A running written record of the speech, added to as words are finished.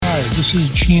Hi, this is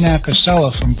Gene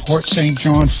Acasella from Port St.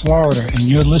 John, Florida, and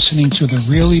you're listening to the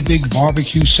Really Big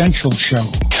Barbecue Central Show.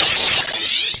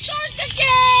 Start the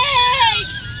game!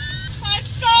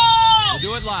 Let's go! We'll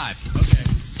do it live. Okay.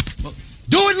 Well,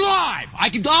 do it live!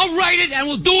 I'll write it and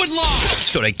we'll do it live!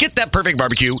 So to get that perfect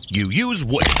barbecue, you use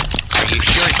wood. Are you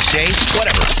sure it's safe?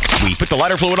 Whatever. We put the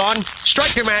lighter fluid on,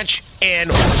 strike the match,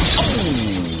 and...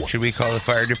 Oh! Should we call the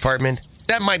fire department?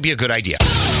 That might be a good idea.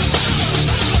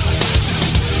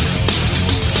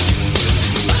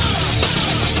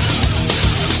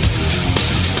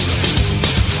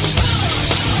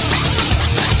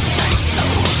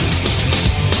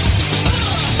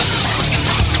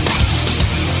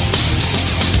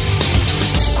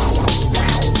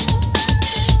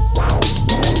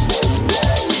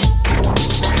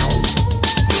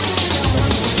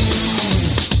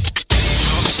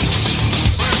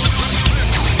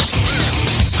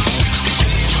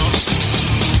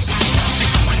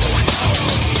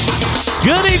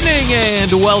 Good evening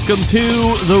and welcome to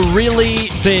the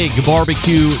Really Big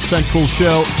Barbecue Central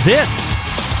Show. This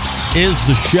is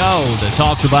the show that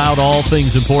talks about all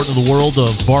things important in the world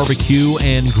of barbecue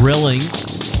and grilling.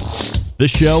 The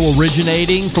show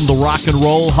originating from the Rock and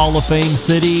Roll Hall of Fame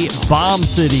city, Bomb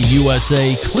City,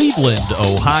 USA, Cleveland,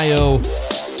 Ohio,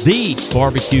 the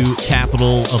barbecue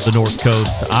capital of the North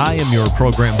Coast. I am your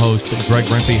program host, Greg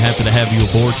Rempe. Happy to have you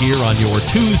aboard here on your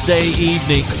Tuesday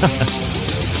evening.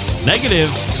 Negative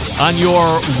on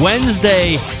your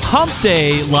Wednesday Hump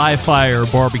Day Live Fire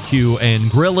Barbecue and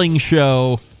Grilling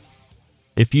Show.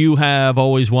 If you have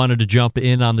always wanted to jump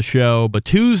in on the show, but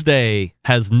Tuesday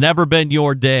has never been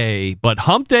your day, but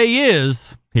Hump Day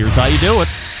is, here's how you do it.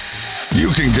 You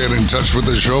can get in touch with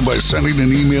the show by sending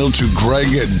an email to Greg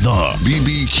at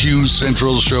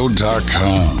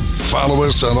thebbqcentralshow.com. Follow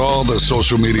us on all the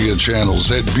social media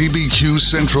channels at BBQ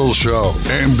Central Show.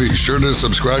 And be sure to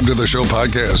subscribe to the show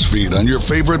podcast feed on your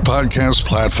favorite podcast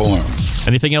platform.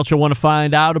 Anything else you want to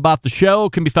find out about the show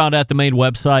can be found at the main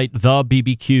website,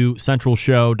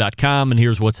 thebbqcentralshow.com. And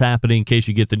here's what's happening in case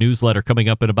you get the newsletter coming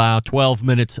up in about 12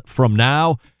 minutes from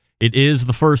now. It is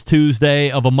the first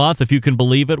Tuesday of a month, if you can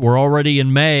believe it. We're already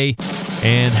in May,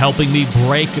 and helping me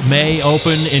break May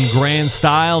open in grand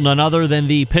style, none other than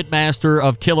the pitmaster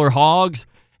of Killer Hogs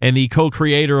and the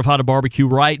co-creator of How to Barbecue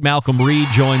Right, Malcolm Reed,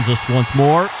 joins us once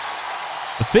more.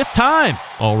 The fifth time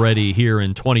already here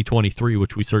in 2023,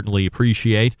 which we certainly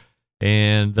appreciate.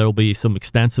 And there'll be some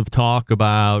extensive talk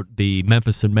about the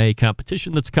Memphis in May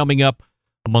competition that's coming up,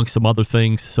 amongst some other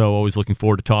things. So always looking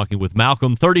forward to talking with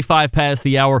Malcolm. 35 past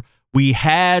the hour. We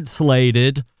had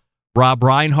slated Rob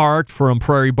Reinhart from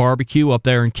Prairie Barbecue up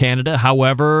there in Canada.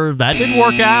 However, that didn't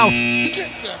work out.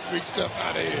 Get that big stuff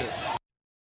out of here.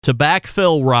 To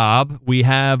backfill Rob, we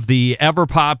have the ever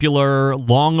popular,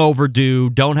 long overdue,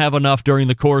 don't have enough during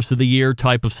the course of the year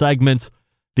type of segment,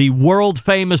 the world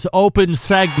famous open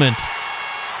segment,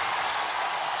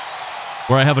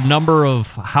 where I have a number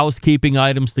of housekeeping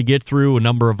items to get through, a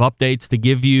number of updates to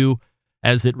give you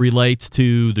as it relates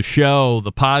to the show,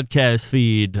 the podcast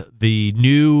feed, the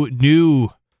new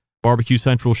Barbecue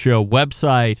Central Show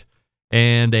website,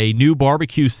 and a new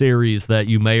barbecue series that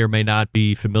you may or may not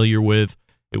be familiar with.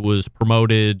 It was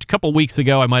promoted a couple weeks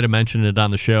ago. I might have mentioned it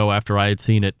on the show after I had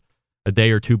seen it a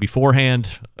day or two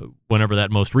beforehand, whenever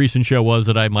that most recent show was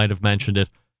that I might have mentioned it.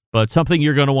 But something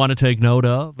you're going to want to take note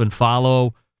of and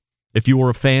follow. If you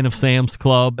were a fan of Sam's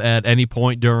Club at any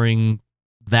point during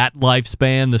that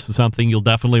lifespan, this is something you'll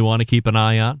definitely want to keep an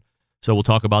eye on. So we'll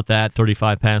talk about that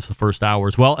 35 past the first hour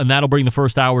as well. And that'll bring the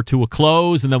first hour to a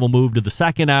close, and then we'll move to the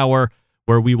second hour,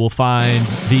 where we will find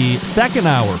the second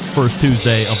hour, first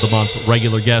Tuesday of the month,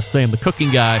 regular guest Sam the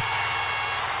Cooking Guy.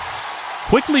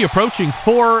 Quickly approaching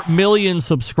 4 million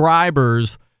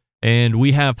subscribers, and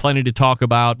we have plenty to talk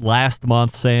about. Last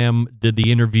month, Sam did the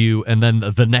interview, and then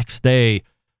the next day,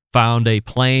 found a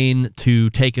plane to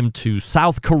take him to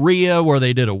South Korea, where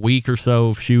they did a week or so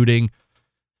of shooting.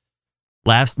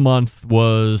 Last month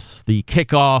was the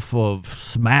kickoff of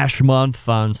Smash Month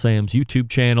on Sam's YouTube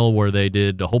channel, where they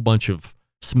did a whole bunch of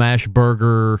smash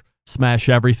burger, smash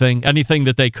everything. Anything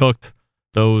that they cooked,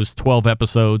 those 12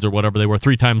 episodes or whatever they were,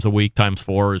 3 times a week, times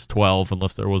 4 is 12,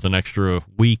 unless there was an extra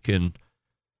week in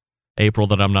April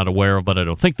that I'm not aware of, but I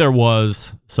don't think there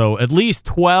was. So at least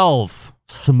 12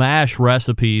 smash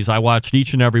recipes. I watched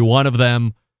each and every one of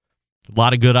them. A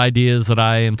lot of good ideas that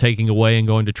I am taking away and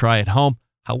going to try at home.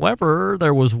 However,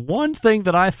 there was one thing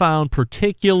that I found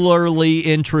particularly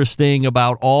interesting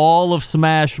about all of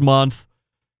Smash Month,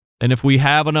 and if we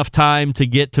have enough time to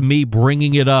get to me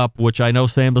bringing it up, which I know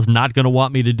Sam is not going to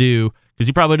want me to do, because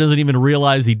he probably doesn't even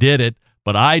realize he did it,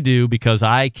 but I do because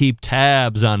I keep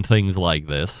tabs on things like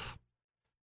this.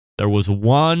 There was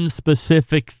one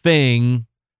specific thing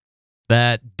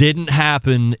that didn't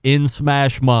happen in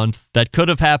Smash Month that could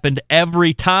have happened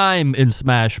every time in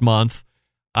Smash Month.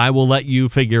 I will let you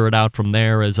figure it out from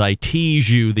there as I tease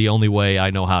you the only way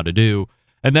I know how to do.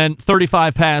 And then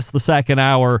 35 past the second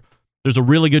hour, there's a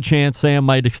really good chance Sam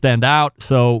might extend out,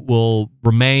 so we'll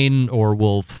remain or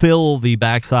we'll fill the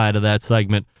backside of that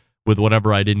segment with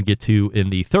whatever I didn't get to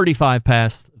in the 35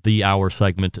 past the hour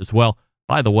segment as well.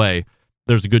 By the way,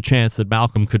 there's a good chance that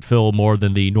Malcolm could fill more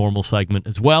than the normal segment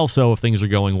as well, so if things are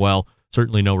going well,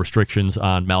 certainly no restrictions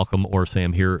on Malcolm or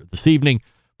Sam here this evening.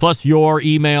 Plus your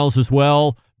emails as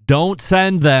well. Don't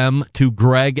send them to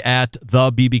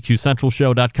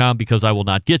greg@thebbqcentralshow.com because I will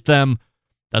not get them.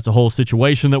 That's a whole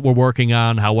situation that we're working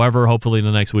on. However, hopefully in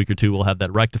the next week or two, we'll have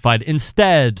that rectified.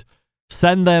 Instead,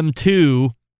 send them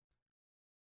to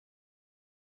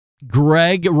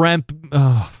Greg Remp.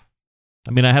 I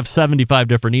have 75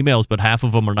 different emails, but half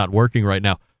of them are not working right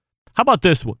now. How about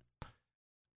this one?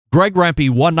 Greg Rempe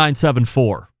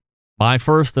 1974. My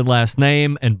first and last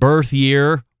name and birth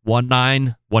year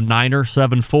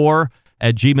 1974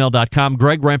 at gmail.com.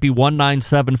 Greg Rempe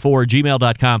 1974 at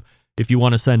gmail.com. If you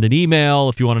want to send an email,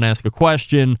 if you want to ask a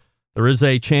question, there is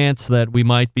a chance that we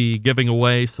might be giving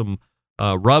away some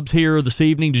rubs here this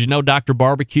evening. Did you know Dr.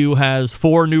 Barbecue has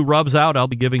 4 new rubs out? I'll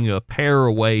be giving a pair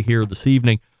away here this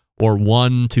evening, or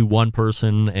one to one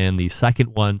person and the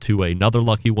second one to another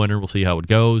lucky winner. We'll see how it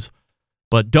goes.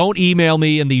 But don't email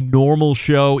me in the normal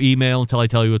show email until I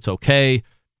tell you it's okay.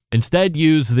 Instead,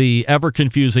 use the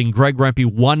ever-confusing Greg Rempe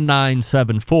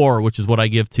 1974, which is what I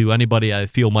give to anybody I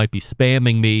feel might be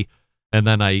spamming me, and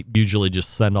then I usually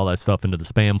just send all that stuff into the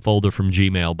spam folder from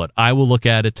Gmail. But I will look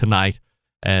at it tonight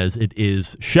as it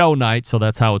is show night, so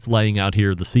that's how it's laying out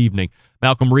here this evening.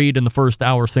 Malcolm Reed in the first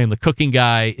hour, Sam the Cooking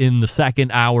Guy in the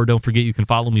second hour. Don't forget you can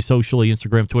follow me socially,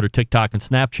 Instagram, Twitter, TikTok, and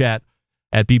Snapchat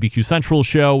at BBQ Central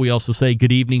Show. We also say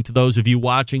good evening to those of you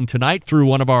watching tonight through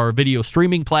one of our video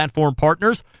streaming platform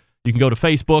partners. You can go to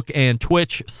Facebook and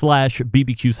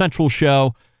Twitch/BBQ Central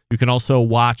Show. You can also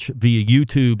watch via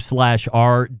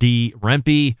YouTube/RD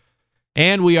Rempe.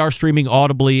 And we are streaming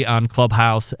audibly on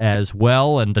Clubhouse as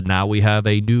well. And now we have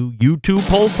a new YouTube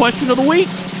poll question of the week.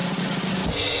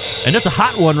 And it's a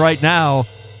hot one right now.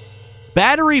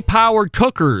 Battery-powered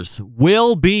cookers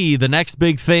will be the next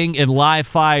big thing in live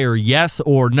fire, yes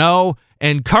or no?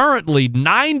 And currently,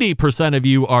 90% of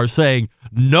you are saying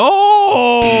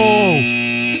no!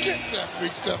 Get that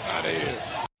big stuff out of here.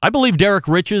 I believe Derek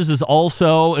Riches is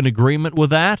also in agreement with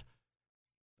that.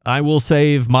 I will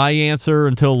save my answer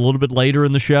until a little bit later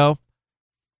in the show.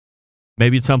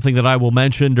 Maybe it's something that I will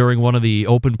mention during one of the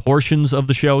open portions of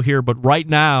the show here, but right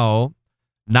now,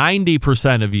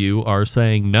 90% of you are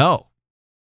saying no.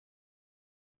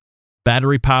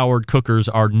 Battery-powered cookers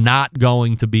are not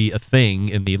going to be a thing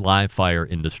in the live fire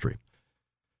industry.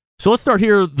 So let's start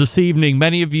here this evening.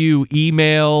 Many of you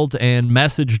emailed and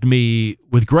messaged me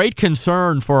with great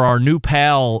concern for our new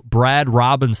pal, Brad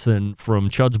Robinson from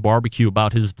Chud's Barbecue,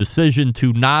 about his decision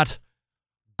to not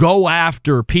go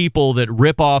after people that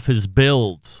rip off his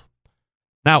builds.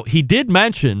 Now, he did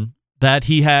mention that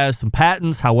he has some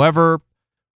patents. However,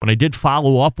 when I did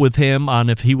follow up with him on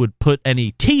if he would put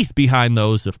any teeth behind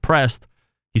those if pressed,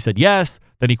 he said yes.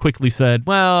 Then he quickly said,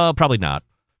 well, probably not.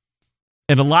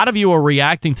 And a lot of you are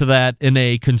reacting to that in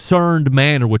a concerned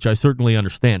manner, which I certainly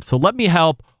understand. So let me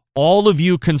help all of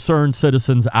you concerned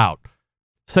citizens out.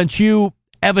 Since you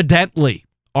evidently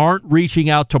aren't reaching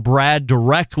out to Brad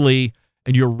directly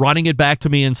and you're running it back to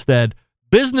me instead,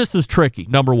 business is tricky,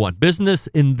 number one. Business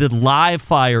in the live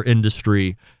fire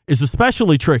industry is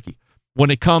especially tricky when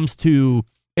it comes to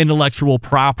intellectual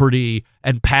property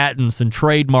and patents and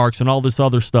trademarks and all this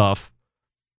other stuff.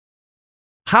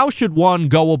 How should one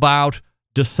go about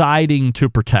deciding to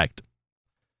protect?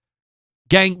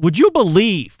 Gang, would you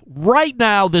believe right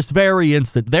now, this very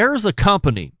instant, there's a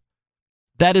company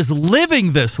that is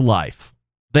living this life.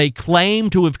 They claim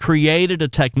to have created a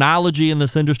technology in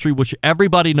this industry, which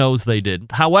everybody knows they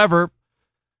didn't. However,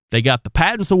 they got the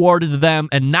patents awarded to them,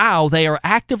 and now they are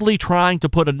actively trying to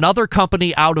put another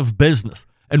company out of business.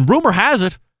 And rumor has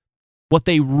it, what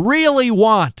they really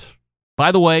want,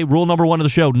 by the way, rule number 1 of the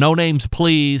show, no names,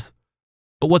 please.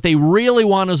 But what they really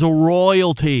want is a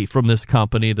royalty from this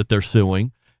company that they're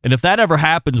suing. And if that ever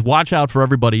happens, watch out for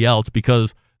everybody else,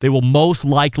 because they will most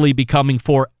likely be coming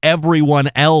for everyone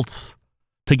else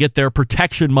to get their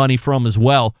protection money from as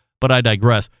well. But I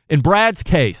digress. In Brad's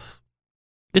case,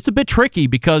 it's a bit tricky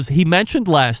because he mentioned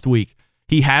last week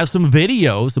he has some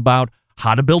videos about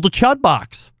how to build a chud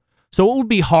box. So it would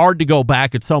be hard to go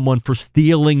back at someone for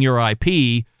stealing your IP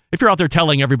if you're out there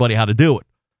telling everybody how to do it.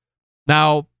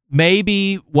 Now,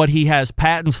 maybe what he has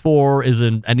patents for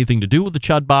isn't anything to do with the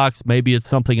Chud box. Maybe it's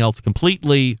something else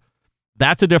completely.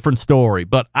 That's a different story.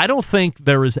 But I don't think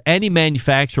there is any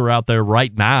manufacturer out there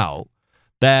right now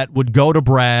that would go to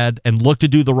Brad and look to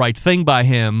do the right thing by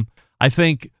him. I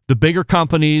think the bigger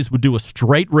companies would do a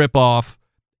straight ripoff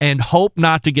and hope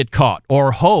not to get caught,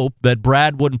 or hope that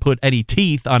Brad wouldn't put any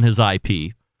teeth on his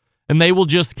IP, and they will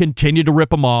just continue to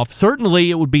rip him off. Certainly,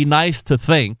 it would be nice to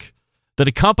think that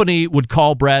a company would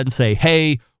call Brad and say,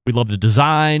 hey, we love the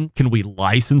design. Can we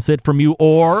license it from you?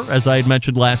 Or, as I had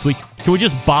mentioned last week, can we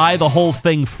just buy the whole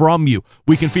thing from you?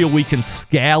 We can feel we can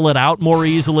scale it out more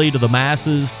easily to the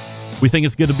masses. We think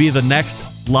it's going to be the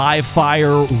next live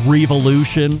fire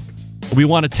revolution. We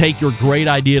want to take your great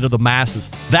idea to the masses.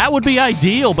 That would be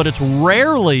ideal, but it's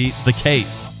rarely the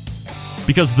case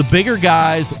because the bigger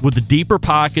guys with the deeper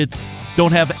pockets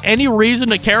don't have any reason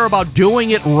to care about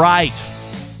doing it right.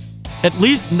 At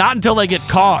least not until they get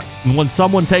caught and when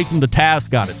someone takes them to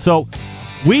task on it. So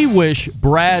we wish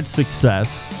Brad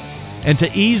success, and to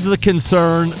ease the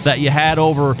concern that you had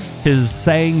over his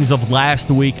sayings of last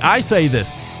week, I say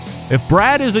this. If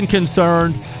Brad isn't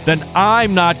concerned, then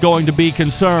I'm not going to be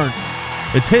concerned.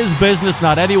 It's his business,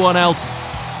 not anyone else's.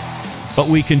 But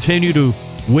we continue to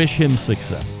wish him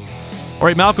success. All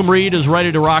right, Malcolm Reed is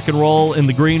ready to rock and roll in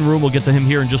the green room. We'll get to him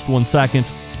here in just 1 second.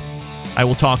 I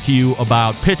will talk to you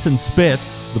about Pits and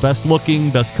Spits, the best looking,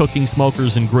 best cooking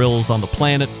smokers and grills on the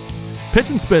planet. Pits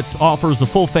and Spits offers a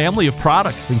full family of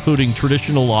products, including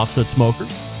traditional offset smokers,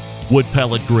 wood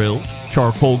pellet grills,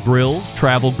 charcoal grills,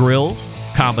 travel grills,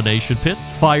 combination pits,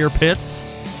 fire pits,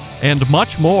 and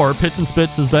much more. Pits and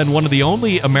Spits has been one of the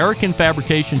only American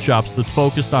fabrication shops that's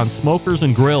focused on smokers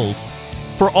and grills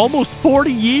for almost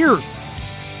 40 years.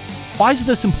 Why is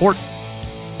this important?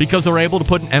 Because they're able to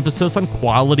put an emphasis on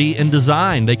quality and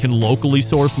design. They can locally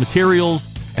source materials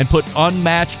and put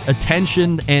unmatched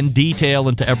attention and detail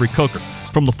into every cooker.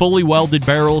 From the fully welded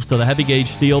barrels to the heavy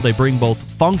gauge steel, they bring both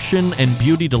function and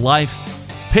beauty to life.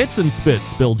 Pits and Spits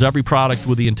builds every product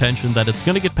with the intention that it's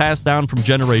going to get passed down from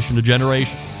generation to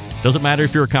generation. Doesn't matter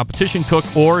if you're a competition cook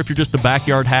or if you're just a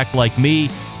backyard hack like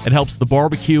me, it helps the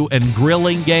barbecue and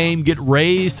grilling game get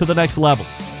raised to the next level.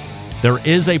 There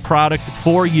is a product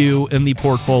for you in the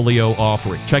portfolio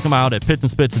offering. Check them out at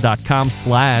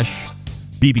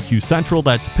pitsandspits.com/BBQ Central.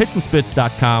 That's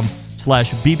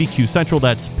pitsandspits.com/BBQ Central.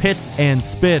 That's Pits and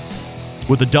Spits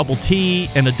with a double T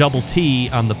and a double T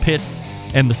on the Pits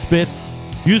and the Spits.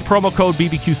 Use promo code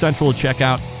BBQ Central at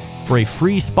checkout for a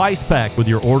free spice pack with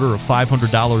your order of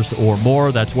 $500 or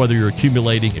more. That's whether you're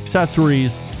accumulating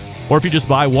accessories or if you just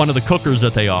buy one of the cookers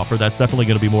that they offer. That's definitely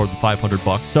going to be more than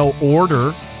 $500. So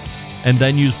order and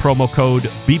then use promo code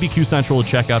BBQ Central at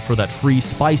checkout for that free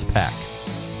spice pack.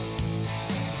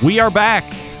 We are back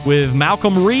with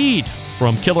Malcolm Reed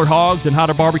from Killer Hogs and How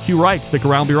to Barbecue Right. Stick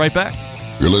around, be right back.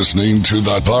 You're listening to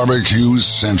the Barbecue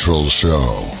Central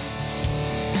Show.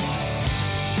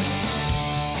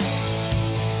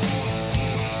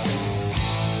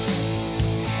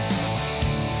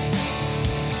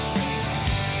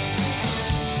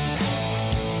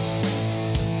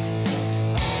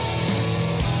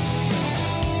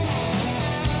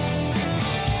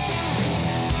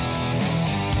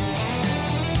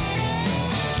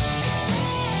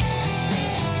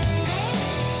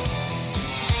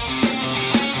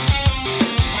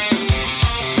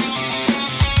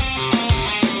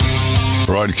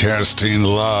 Broadcasting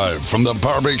live from the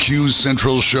Barbecue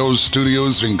Central Show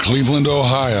studios in Cleveland,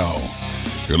 Ohio.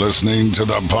 You're listening to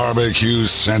the Barbecue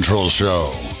Central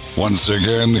Show. Once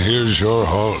again, here's your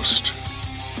host,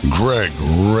 Greg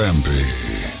Rempe.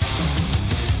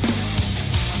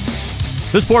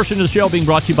 This portion of the show being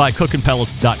brought to you by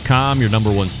cookinpellets.com, your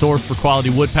number one source for quality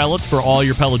wood pellets for all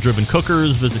your pellet-driven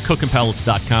cookers. Visit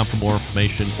cookinpellets.com for more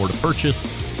information or to purchase.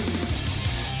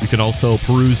 You can also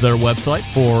peruse their website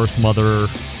for some other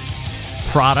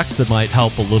products that might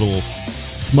help a little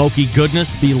smoky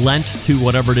goodness be lent to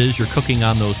whatever it is you're cooking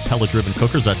on those pellet-driven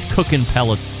cookers. That's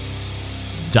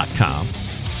cookinpellets.com.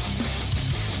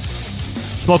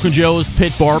 Smokin' Joe's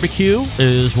Pit Barbecue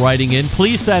is writing in.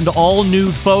 Please send all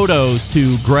nude photos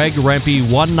to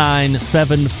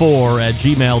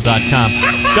gregrempe1974@gmail.com.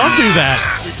 Don't do that.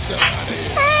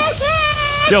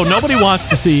 Joe, nobody wants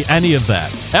to see any of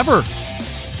that. Ever.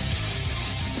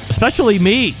 Especially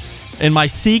me in my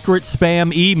secret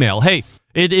spam email. Hey,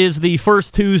 it is the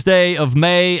first Tuesday of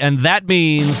May, and that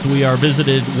means we are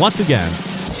visited once again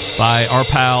by our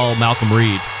pal Malcolm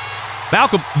Reed.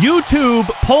 Malcolm, YouTube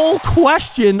poll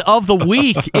question of the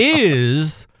week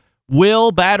is,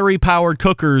 Will battery-powered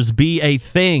cookers be a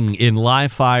thing in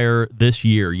live fire this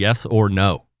year? Yes or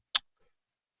no?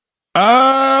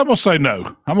 I'm gonna say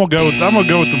no. I'm gonna go with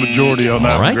the majority on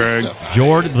that one, Greg.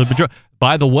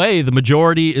 By the way, the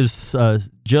majority is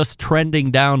just trending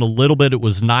down a little bit. It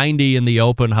was 90 in the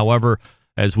open. However,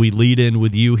 as we lead in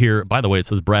with you here, by the way, it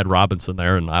says Brad Robinson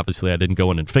there, and obviously I didn't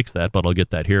go in and fix that, but I'll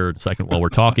get that here in a second while we're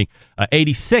talking.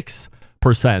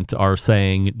 86% are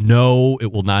saying no,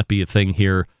 it will not be a thing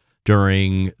here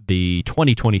during the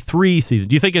 2023 season.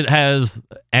 Do you think it has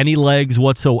any legs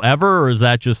whatsoever, or is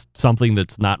that just something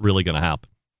that's not really going to happen?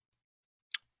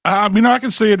 I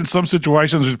can see it in some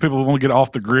situations where people want to get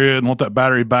off the grid and want that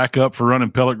battery backup for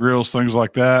running pellet grills, things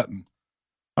like that. And,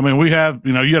 we have,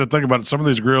 you got to think about it. Some of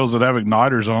these grills that have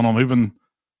igniters on them, even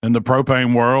in the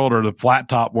propane world or the flat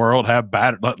top world, have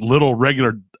little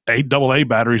regular AA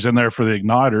batteries in there for the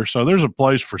igniter. So there's a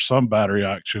place for some battery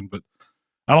action, but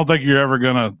I don't think you're ever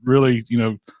going to really,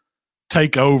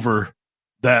 take over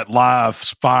that live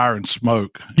fire and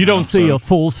smoke. You don't see a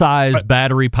full-size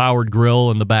battery-powered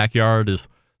grill in the backyard as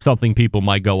something people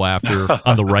might go after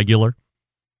on the regular?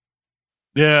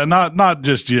 Yeah, not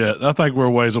just yet. I think we're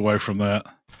a ways away from that.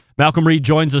 Malcolm Reed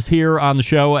joins us here on the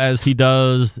show as he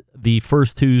does the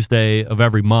first Tuesday of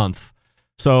every month.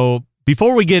 So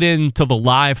before we get into the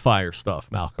live fire stuff,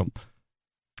 Malcolm,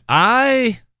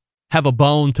 I have a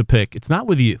bone to pick. It's not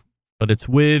with you, but it's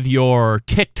with your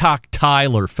TikTok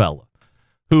Tyler fella,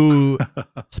 who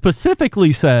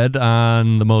specifically said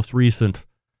on the most recent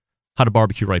How to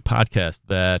Barbecue Right podcast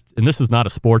that, and this is not a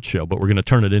sports show, but we're going to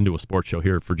turn it into a sports show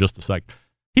here for just a second.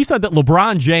 He said that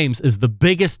LeBron James is the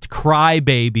biggest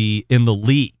crybaby in the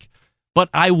league. But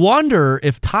I wonder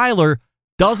if Tyler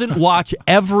doesn't watch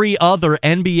every other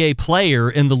NBA player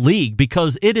in the league,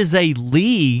 because it is a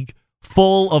league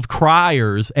full of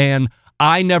criers and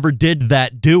I never did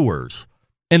that doers.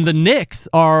 And the Knicks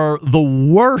are the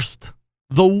worst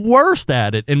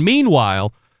at it. And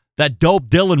meanwhile, that dope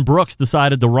Dylan Brooks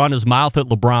decided to run his mouth at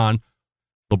LeBron.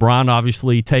 LeBron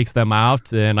obviously takes them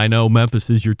out, and I know Memphis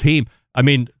is your team.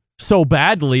 So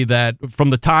badly that from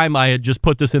the time I had just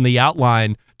put this in the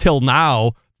outline till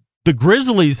now, the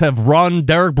Grizzlies have run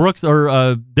Derek Brooks or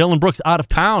Dylan Brooks out of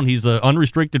town. He's an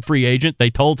unrestricted free agent. They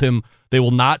told him they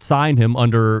will not sign him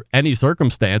under any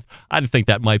circumstance. I think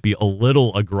that might be a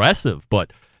little aggressive,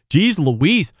 but geez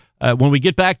Louise, when we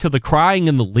get back to the crying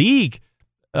in the league,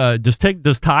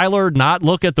 does Tyler not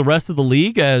look at the rest of the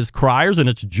league as criers and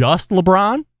it's just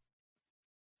LeBron?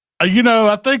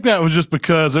 I think that was just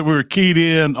because we were keyed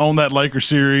in on that Lakers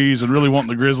series and really wanting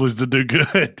the Grizzlies to do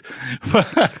good.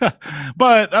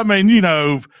 But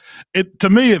to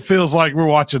me, it feels like we're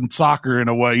watching soccer in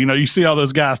a way. You see all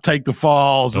those guys take the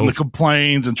falls and the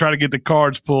complaints and try to get the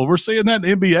cards pulled. We're seeing that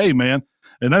in the NBA, man.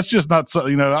 And that's just not so,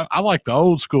 I like the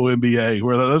old school NBA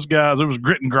where those guys, it was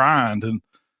grit and grind. And,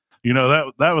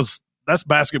 that's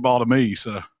basketball to me.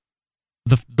 So.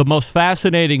 The most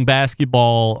fascinating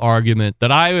basketball argument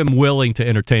that I am willing to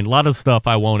entertain, a lot of stuff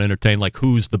I won't entertain, like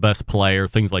who's the best player,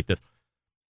 things like this.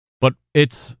 But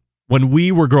it's when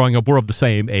we were growing up, we're of the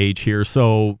same age here.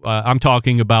 So I'm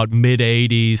talking about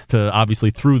mid-'80s to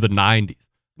obviously through the 90s.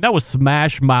 That was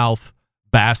smash mouth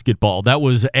basketball. That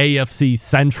was AFC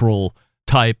Central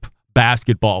type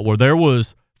basketball where there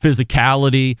was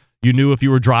physicality. You knew if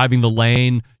you were driving the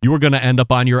lane, you were going to end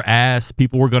up on your ass.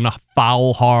 People were going to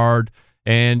foul hard.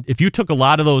 And if you took a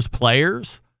lot of those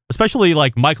players, especially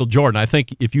like Michael Jordan, I think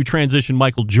if you transition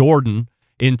Michael Jordan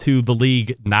into the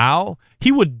league now,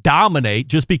 he would dominate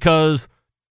just because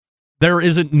there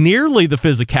isn't nearly the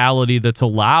physicality that's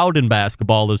allowed in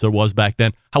basketball as there was back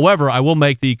then. However, I will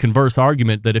make the converse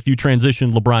argument that if you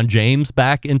transition LeBron James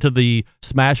back into the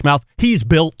smash mouth, he's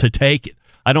built to take it.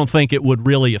 I don't think it would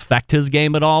really affect his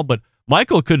game at all, but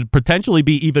Michael could potentially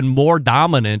be even more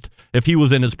dominant if he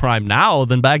was in his prime now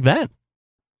than back then.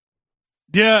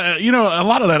 Yeah, a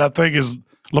lot of that I think is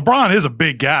LeBron is a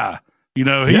big guy. He's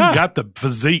got the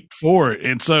physique for it.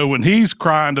 And so when he's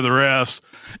crying to the refs,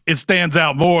 it stands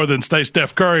out more than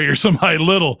Steph Curry or somebody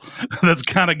little that's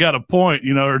kind of got a point,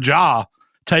 or Ja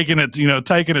taking it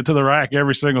to the rack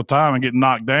every single time and getting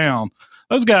knocked down.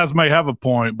 Those guys may have a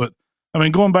point, but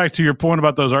going back to your point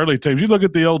about those early teams, you look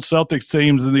at the old Celtics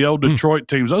teams and the old Detroit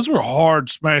teams, those were hard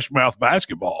smash mouth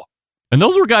basketball. And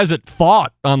those were guys that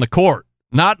fought on the court.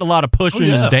 Not a lot of pushing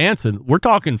and dancing. We're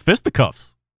talking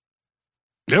fisticuffs.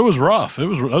 It was rough.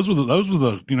 Those were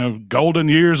the golden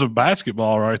years of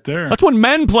basketball right there. That's when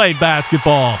men played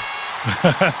basketball.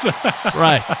 That's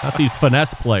right. Not these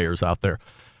finesse players out there.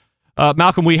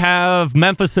 Malcolm, we have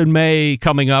Memphis in May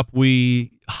coming up.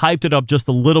 We hyped it up just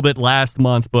a little bit last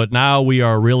month, but now we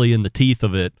are really in the teeth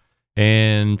of it.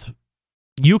 And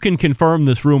you can confirm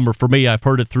this rumor for me. I've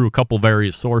heard it through a couple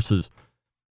various sources.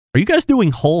 Are you guys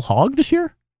doing whole hog this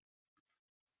year?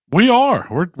 We are.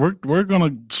 We're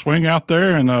going to swing out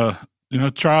there and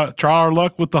try our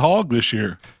luck with the hog this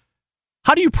year.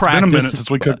 How do you practice? It's been a minute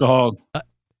since we cooked the hog.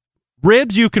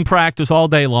 Ribs you can practice all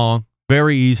day long.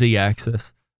 Very easy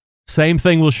access. Same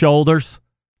thing with shoulders.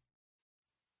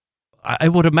 I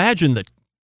would imagine that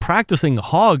practicing a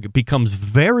hog becomes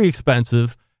very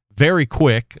expensive, very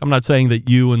quick. I'm not saying that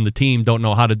you and the team don't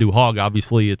know how to do hog.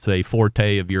 Obviously, it's a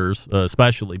forte of yours,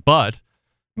 especially. But, I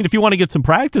mean, if you want to get some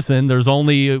practice in, there's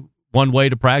only one way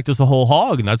to practice a whole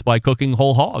hog, and that's by cooking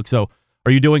whole hog. So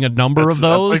are you doing a number of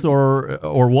those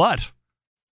or what?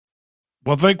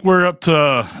 Well, I think we're up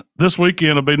to this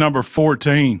weekend will be number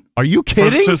 14. Are you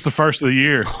kidding? Since the first of the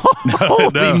year.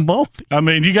 Holy moly. I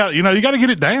mean, you got to get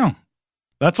it down.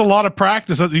 That's a lot of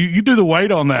practice. You do the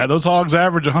weight on that. Those hogs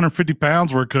average 150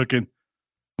 pounds we're cooking.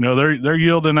 They're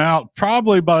yielding out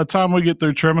probably by the time we get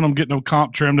through trimming them, getting them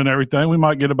comp trimmed and everything, we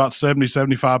might get about 70,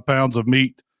 75 pounds of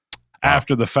meat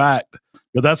after the fact.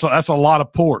 But that's a lot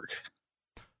of pork.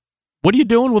 What are you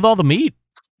doing with all the meat?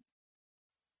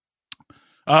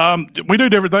 We do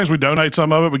different things. We donate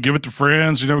some of it. We give it to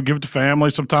friends. We give it to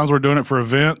family. Sometimes we're doing it for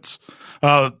events.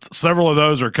 Several of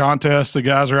those are contests. The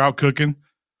guys are out cooking.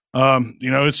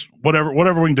 It's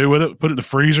whatever we can do with it. Put it in the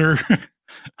freezer.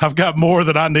 I've got more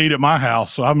than I need at my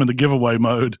house, so I'm in the giveaway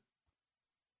mode.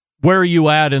 Where are you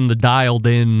at in the dialed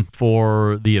in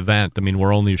for the event? I mean,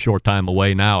 we're only a short time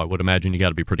away now. I would imagine you got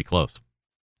to be pretty close.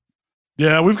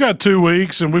 Yeah, we've got 2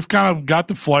 weeks, and we've kind of got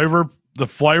the flavor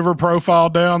profile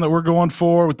down that we're going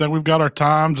for. We think we've got our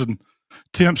times and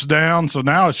temps down, so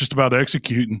now it's just about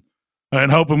executing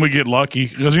and hoping we get lucky.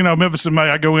 Because, Memphis in May,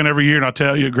 I go in every year, and I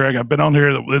tell you, Greg, I've been on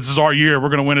here, this is our year. We're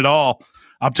going to win it all.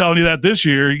 I'm telling you that this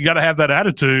year. You got to have that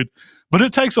attitude. But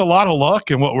it takes a lot of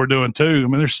luck in what we're doing, too. I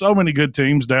mean, there's so many good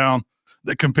teams down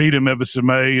that compete in Memphis in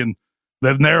May, and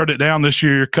they've narrowed it down this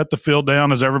year, cut the field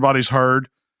down, as everybody's heard.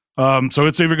 So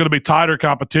it's either going to be tighter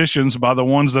competitions by the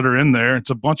ones that are in there.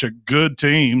 It's a bunch of good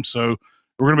teams. So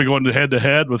we're going to be going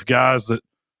head-to-head with guys that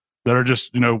are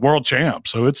just, world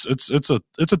champs. So it's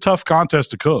a tough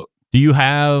contest to cook. Do you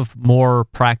have more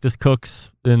practice cooks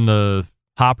in the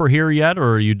hopper here yet,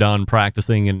 or are you done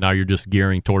practicing and now you're just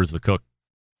gearing towards the cook?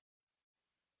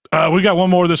 We got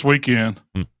one more this weekend.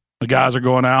 The guys are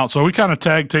going out. So we kind of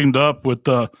tag teamed up with,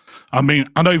 I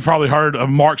know you've probably heard of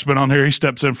Mark's been on here. He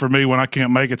steps in for me when I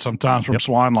can't make it sometimes from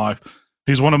Swine Life.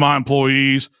 He's one of my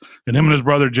employees, and him and his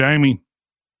brother Jamie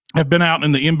have been out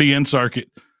in the NBN circuit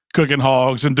cooking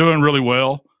hogs and doing really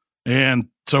well. And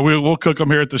so we'll cook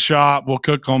them here at the shop. We'll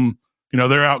cook them,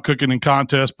 they're out cooking in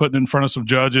contests, putting in front of some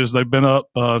judges. They've been up,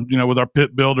 with our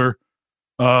pit builder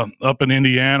up in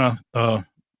Indiana,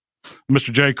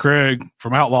 Mr. J. Craig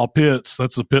from Outlaw Pits.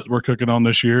 That's the pit we're cooking on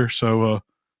this year. So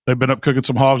they've been up cooking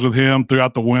some hogs with him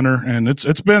throughout the winter, and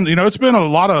it's been a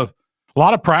lot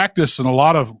of practice and a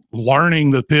lot of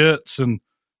learning the pits, and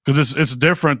because it's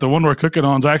different. The one we're cooking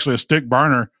on is actually a stick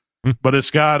burner, but it's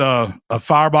got a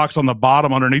firebox on the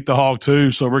bottom underneath the hog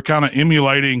too. So we're kind of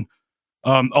emulating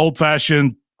old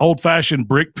fashioned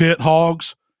brick pit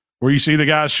hogs, where you see the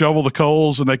guys shovel the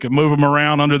coals and they can move them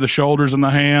around under the shoulders and the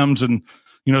hams and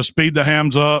speed the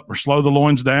hams up or slow the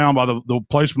loins down by the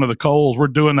placement of the coals. We're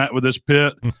doing that with this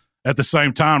pit at the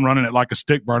same time, running it like a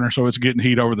stick burner, so it's getting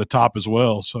heat over the top as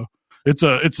well. So it's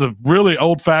a really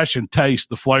old-fashioned taste,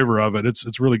 the flavor of it.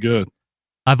 It's really good.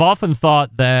 I've often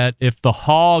thought that if the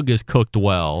hog is cooked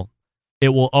well, it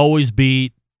will always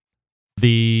beat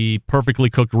the perfectly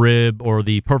cooked rib or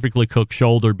the perfectly cooked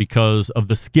shoulder because of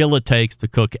the skill it takes to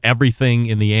cook everything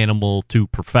in the animal to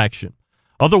perfection.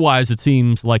 Otherwise, it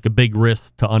seems like a big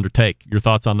risk to undertake. Your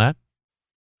thoughts on that?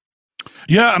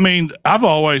 Yeah, I mean, I've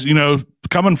always,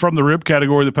 coming from the rib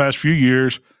category the past few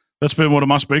years, that's been one of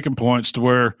my speaking points, to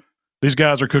where these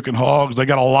guys are cooking hogs. They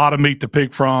got a lot of meat to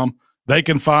pick from. They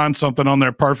can find something on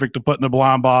there perfect to put in the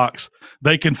blind box.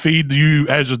 They can feed you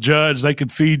as a judge. They can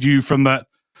feed you from that.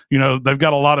 They've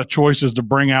got a lot of choices to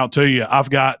bring out to you. I've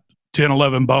got 10,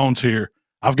 11 bones here.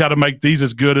 I've got to make these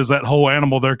as good as that whole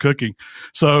animal they're cooking.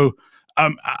 So,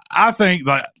 I think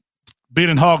that being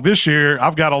in hog this year,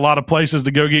 I've got a lot of places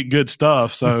to go get good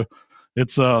stuff. So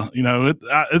it's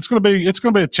it's going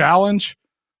to be a challenge,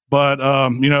 but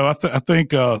I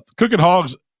think cooking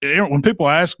hogs, when people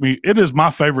ask me, it is my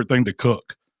favorite thing to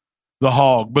cook, the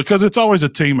hog, because it's always a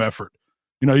team effort.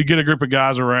 You get a group of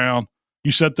guys around,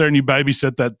 you sit there and you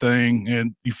babysit that thing,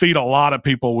 and you feed a lot of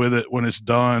people with it when it's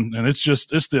done. And it's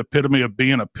the epitome of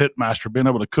being a pit master, being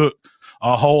able to cook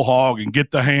a whole hog and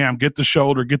get the ham, get the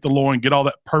shoulder, get the loin, get all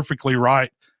that perfectly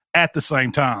right at the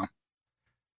same time.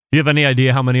 Do you have any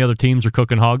idea how many other teams are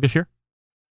cooking hog this year?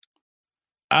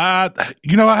 I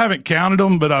haven't counted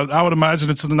them, but I would imagine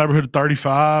it's in the neighborhood of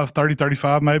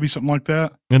 35 maybe, something like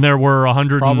that. And there were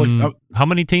 100. Probably. How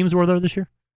many teams were there this year?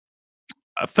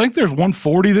 I think there's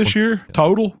 140 this year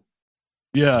total.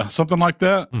 Yeah, something like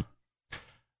that.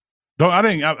 No, I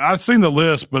didn't. I've seen the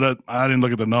list, but I didn't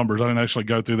look at the numbers. I didn't actually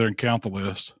go through there and count the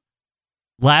list.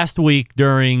 Last week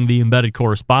during the embedded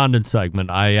correspondence segment,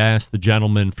 I asked the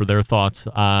gentlemen for their thoughts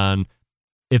on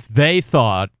if they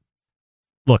thought,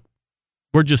 look,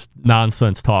 we're just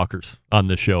nonsense talkers on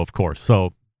this show, of course.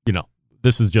 So,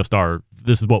 this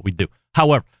is what we do.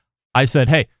 However, I said,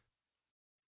 hey,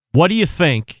 what do you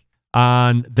think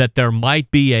on that there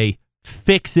might be a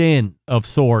fix-in of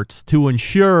sorts to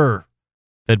ensure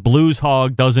that Blues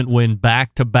Hog doesn't win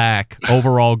back-to-back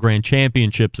overall grand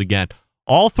championships again?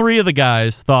 All three of the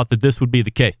guys thought that this would be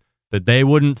the case, that they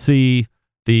wouldn't see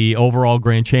the overall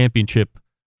grand championship.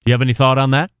 Do you have any thought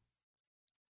on that?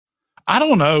 I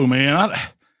don't know, man.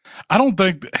 I don't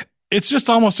think it's just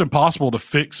almost impossible to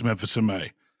fix Memphis in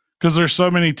May because there's so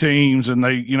many teams and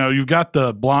you've got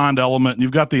the blind element and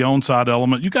you've got the onside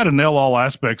element. You've got to nail all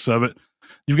aspects of it.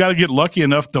 You've got to get lucky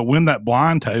enough to win that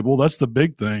blind table. That's the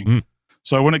big thing.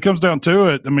 So when it comes down to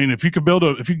it, I mean, if you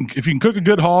can cook a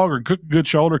good hog or cook a good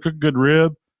shoulder, cook a good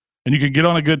rib, and you can get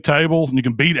on a good table and you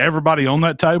can beat everybody on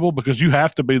that table because you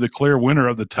have to be the clear winner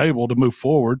of the table to move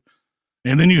forward.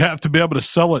 And then you have to be able to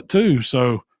sell it too.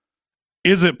 So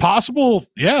is it possible?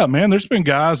 Yeah, man, there's been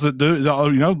guys that do,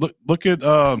 look at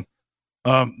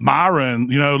Myron,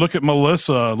 look at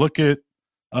Melissa, look at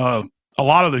a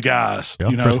lot of the guys,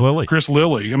 Chris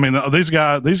Lilly. I mean, these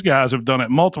guys have done it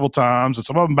multiple times, and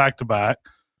some of them back to back.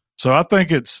 So I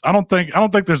don't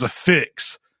think there's a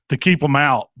fix to keep them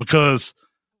out because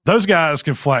those guys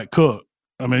can flat cook.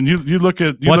 I mean, you look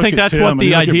at. I think that's what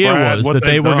the idea was,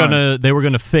 that they were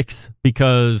gonna fix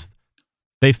because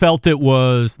they felt it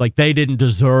was like they didn't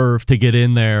deserve to get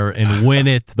in there and win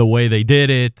it the way they did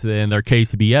it, and they're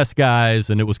KCBS guys,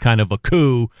 and it was kind of a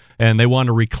coup, and they want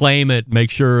to reclaim it,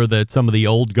 make sure that some of the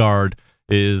old guard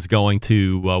is going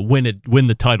to win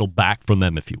the title back from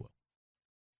them, if you will.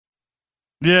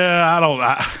 Yeah, I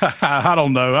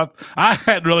don't know. I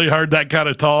hadn't really heard that kind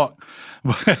of talk,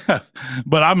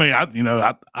 but I mean, I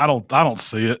don't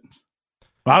see it.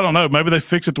 I don't know. Maybe they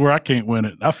fix it to where I can't win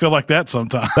it. I feel like that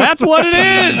sometimes. That's what it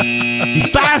is.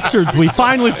 You bastards. We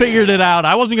finally figured it out.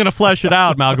 I wasn't going to flesh it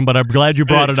out, Malcolm, but I'm glad you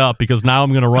brought it up because now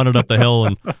I'm going to run it up the hill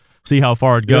and see how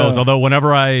far it goes. Yeah. Although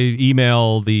whenever I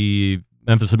email the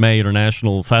Memphis in May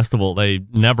International Festival, they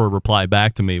never reply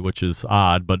back to me, which is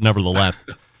odd, but nevertheless.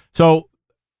 So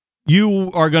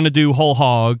you are going to do whole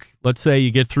hog. Let's say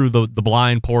you get through the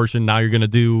blind portion. Now you're going to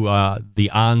do the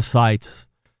on-sites.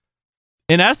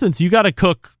 In essence, you got to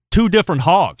cook two different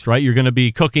hogs, right? You're going to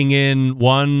be cooking in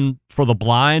one for the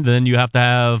blind, and then you have to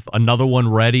have another one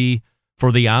ready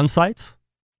for the on-sites?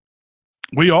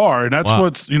 We are, and that's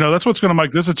what's going to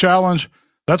make this a challenge.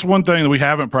 That's one thing that we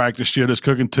haven't practiced yet is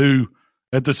cooking two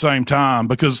at the same time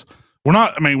because we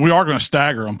are going to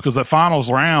stagger them because that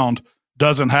finals round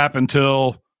doesn't happen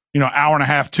till, hour and a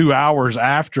half, 2 hours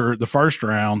after the first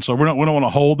round. So we don't want to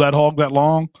hold that hog that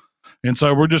long. And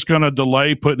so we're just going to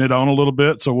delay putting it on a little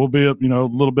bit. So we'll be, a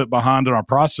little bit behind in our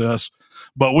process.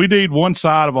 But we need one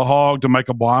side of a hog to make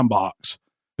a blind box.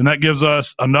 And that gives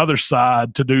us another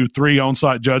side to do 3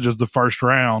 on-site judges the first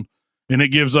round. And it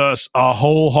gives us a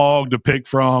whole hog to pick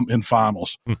from in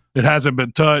finals. It hasn't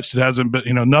been touched. It hasn't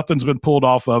been, nothing's been pulled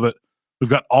off of it.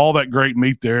 We've got all that great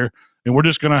meat there. And we're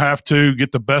just going to have to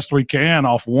get the best we can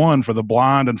off one for the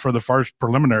blind and for the first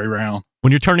preliminary round.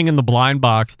 When you're turning in the blind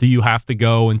box, do you have to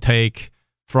go and take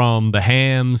from the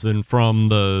hams and from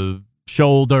the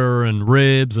shoulder and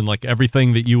ribs and like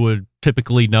everything that you would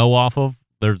typically know off of?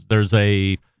 There's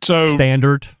a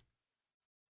standard?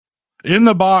 In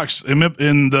the box, in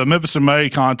the Memphis in May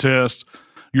contest,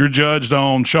 you're judged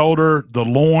on shoulder, the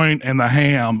loin, and the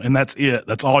ham, and that's it.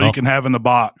 That's all you can have in the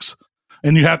box.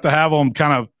 And you have to have them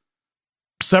kind of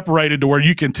separated to where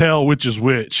you can tell which is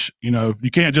which. You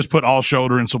can't just put all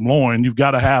shoulder and some loin. You've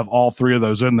got to have all 3 of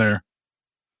those in there.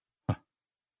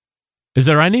 Is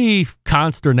there any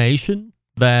consternation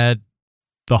that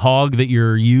the hog that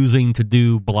you're using to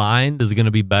do blind is going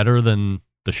to be better than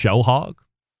the show hog?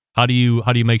 How do you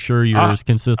make sure you're as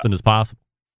consistent as possible?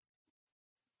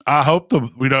 I hope they're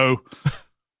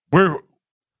going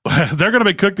to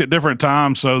be cooked at different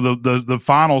times. So the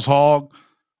finals hog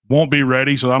won't be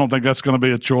ready. So I don't think that's going to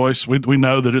be a choice. We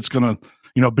know that it's going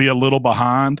to, be a little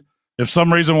behind. If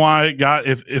some reason why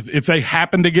if they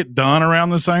happen to get done around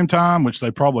the same time, which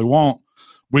they probably won't,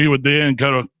 we would then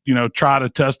go to try to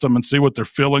test them and see what they're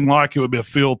feeling like. It would be a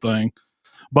feel thing.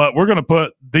 But we're going to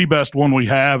put the best one we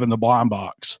have in the blind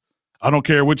box. I don't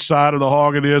care which side of the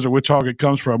hog it is or which hog it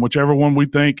comes from. Whichever one we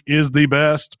think is the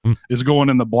best is going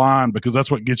in the blind, because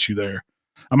that's what gets you there.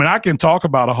 I mean, I can talk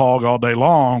about a hog all day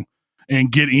long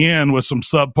and get in with some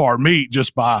subpar meat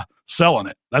just by selling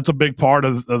it. That's a big part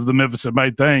of the Memphis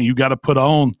made thing. You got to put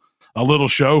on a little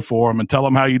show for them and tell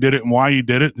them how you did it and why you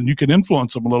did it, and you can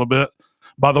influence them a little bit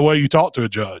by the way you talk to a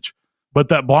judge. But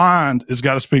that blind has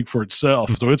got to speak for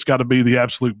itself, so it's got to be the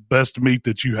absolute best meat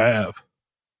that you have.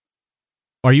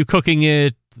 Are you cooking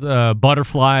it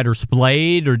butterflied or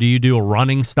splayed, or do you do a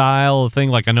running style thing?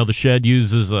 Like I know the shed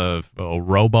uses a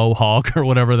robo hog or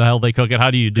whatever the hell they cook it.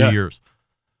 How do you do yours?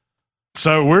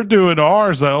 So we're doing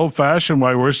ours the old-fashioned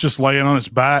way, where it's just laying on its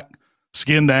back,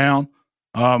 skin down.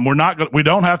 We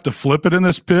don't have to flip it in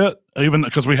this pit, even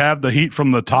because we have the heat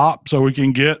from the top, so we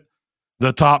can get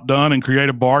the top done and create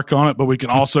a bark on it. But we can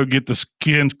also get the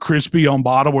skin crispy on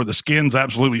bottom, where the skin's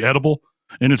absolutely edible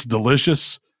and it's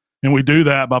delicious. And we do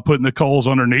that by putting the coals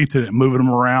underneath it and moving them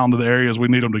around to the areas we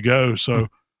need them to go. So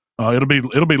it'll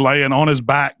be laying on his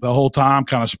back the whole time,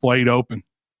 kind of splayed open.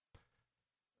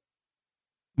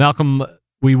 Malcolm,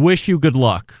 we wish you good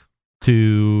luck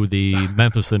to the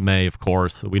Memphis in May, of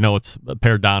course. We know it's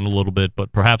pared down a little bit,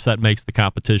 but perhaps that makes the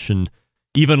competition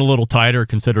even a little tighter,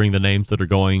 considering the names that are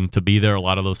going to be there. A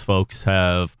lot of those folks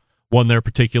have won their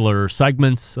particular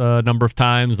segments a number of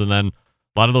times, and then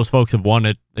a lot of those folks have won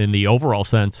it in the overall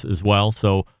sense as well.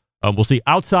 So we'll see.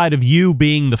 Outside of you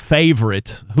being the favorite,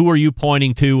 who are you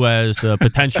pointing to as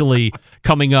potentially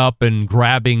coming up and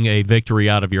grabbing a victory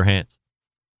out of your hands?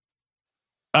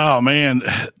 Oh, man.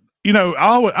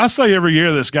 I say every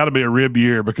year there's got to be a rib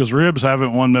year, because ribs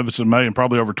haven't won Memphis in May in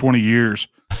probably over 20 years.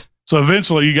 So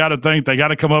eventually you got to think they got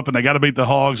to come up and they got to beat the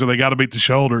hogs, or they got to beat the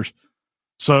shoulders.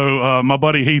 So my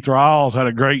buddy Heath Riles had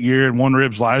a great year and won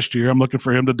ribs last year. I'm looking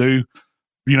for him to do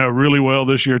really well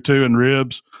this year too in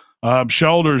ribs.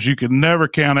 Shoulders, you can never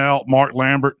count out Mark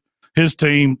Lambert. His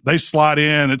team, they slide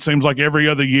in. It seems like every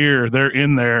other year they're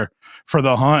in there for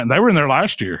the hunt. And they were in there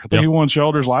last year. I think he won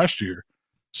shoulders last year.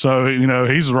 So,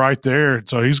 he's right there.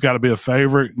 So he's got to be a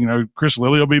favorite. Chris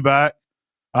Lilly will be back.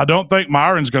 I don't think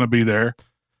Myron's going to be there.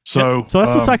 So that's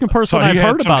the second person I've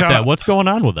heard about that. What's going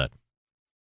on with that?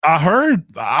 I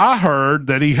heard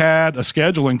that he had a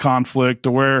scheduling conflict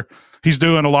to where he's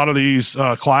doing a lot of these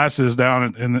classes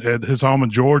down at his home in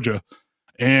Georgia,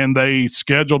 and they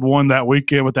scheduled one that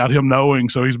weekend without him knowing,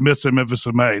 so he's missing Memphis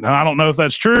in May. Now, I don't know if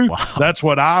that's true. Wow. That's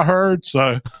what I heard.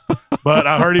 So, but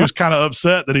I heard he was kind of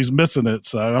upset that he's missing it.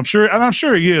 So I'm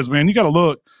sure he is, man. You got to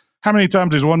look how many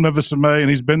times he's won Memphis in May,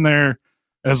 and he's been there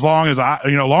as long as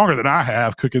longer than I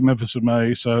have cooking Memphis in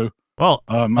May. So,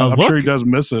 I'm sure he doesn't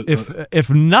miss it. If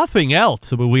nothing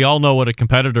else, we all know what a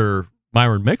competitor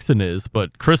Myron Mixon is,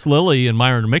 but Chris Lilly and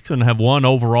Myron Mixon have won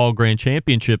overall grand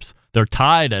championships. They're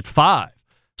tied at 5.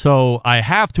 So I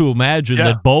have to imagine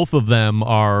that both of them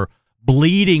are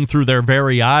bleeding through their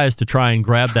very eyes to try and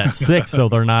grab that 6 so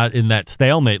they're not in that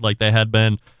stalemate like they had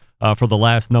been for the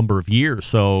last number of years.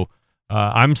 So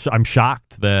I'm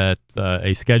shocked that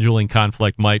a scheduling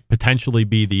conflict might potentially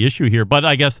be the issue here. But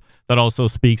I guess that also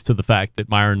speaks to the fact that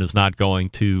Myron is not going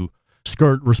to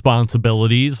skirt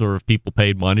responsibilities, or if people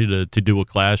paid money to do a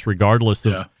class, regardless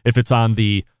of if it's on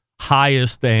the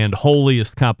highest and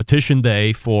holiest competition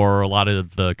day for a lot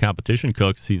of the competition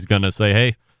cooks, he's going to say,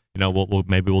 hey,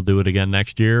 maybe we'll do it again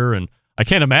next year. And I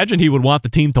can't imagine he would want the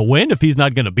team to win if he's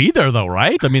not going to be there, though,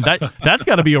 right? I mean, that's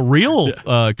got to be a real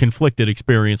conflicted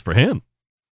experience for him.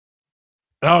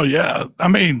 Oh, yeah. I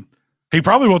mean, he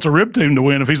probably wants a rib team to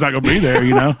win if he's not going to be there,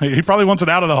 He probably wants it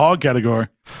out of the hog category.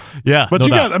 Yeah. But we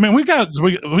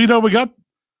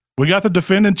got the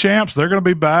defending champs. They're going to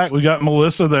be back. We got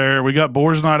Melissa there. We got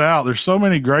Boars Night Out. There's so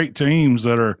many great teams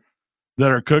that are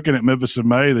cooking at Memphis in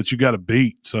May that you got to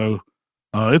beat. So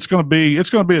it's going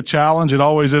to be a challenge. It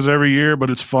always is every year, but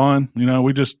it's fun.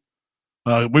 We just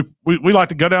we like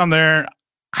to go down there,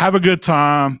 have a good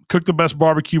time, cook the best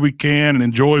barbecue we can, and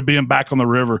enjoy being back on the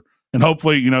river. And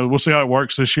hopefully, we'll see how it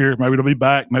works this year. Maybe it'll be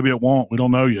back. Maybe it won't. We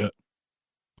don't know yet.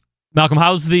 Malcolm,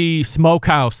 how's the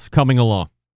smokehouse coming along?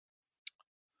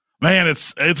 Man,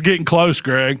 it's getting close,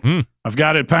 Greg. I've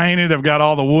got it painted. I've got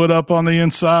all the wood up on the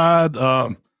inside. I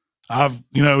want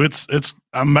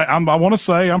to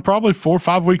say I'm probably 4 or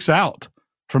 5 weeks out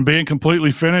from being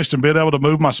completely finished and being able to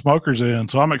move my smokers in.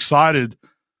 So I'm excited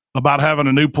about having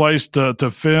a new place to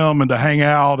film and to hang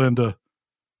out and to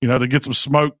get some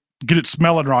smoke, get it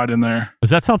smelling right in there.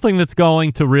 Is that something that's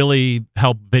going to really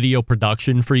help video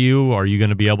production for you? Are you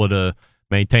going to be able to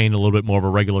maintain a little bit more of a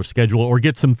regular schedule, or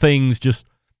get some things just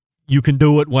you can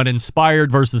do it when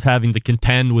inspired versus having to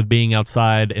contend with being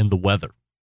outside and the weather.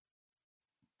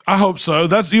 I hope so.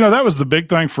 That's, that was the big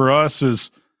thing for us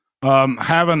is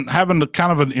having the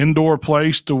kind of an indoor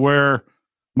place to where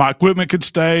my equipment could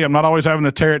stay. I'm not always having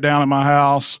to tear it down at my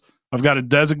house. I've got a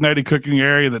designated cooking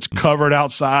area that's covered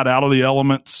outside, out of the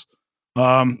elements.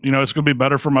 It's going to be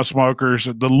better for my smokers.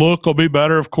 The look will be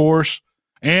better, of course.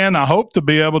 And I hope to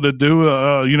be able to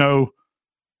do,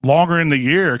 longer in the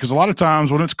year. Cause a lot of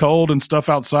times when it's cold and stuff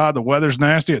outside, the weather's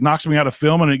nasty. It knocks me out of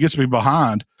filming and it gets me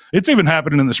behind. It's even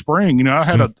happening in the spring.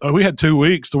 We had 2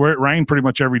 weeks to where it rained pretty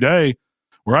much every day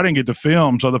where I didn't get to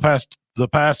film. So the past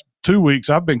 2 weeks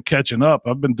I've been catching up.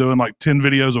 I've been doing like 10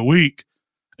 videos a week,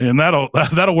 and that'll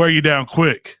wear you down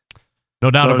quick. No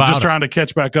doubt about it. Just trying to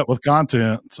catch back up with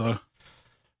content. So.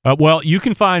 Well, you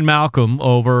can find Malcolm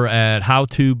over at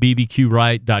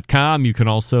howtobbqright.com. You can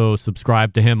also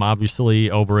subscribe to him,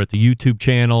 obviously, over at the YouTube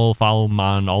channel. Follow him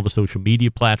on all the social media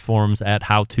platforms at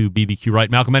howtobbqright.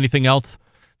 Malcolm, anything else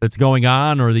that's going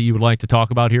on or that you would like to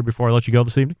talk about here before I let you go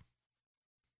this evening?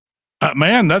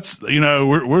 Man, that's,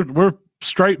 we're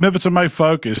straight Memphis and May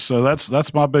focused. So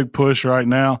that's my big push right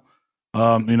now.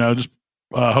 Hope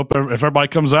if everybody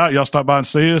comes out, y'all stop by and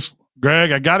see us.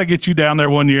 Greg, I got to get you down there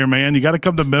one year, man. You got to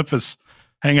come to Memphis,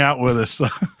 hang out with us.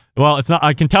 Well, it's not.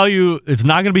 I can tell you, it's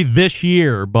not going to be this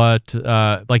year. But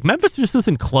Memphis just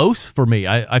isn't close for me.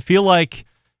 I feel like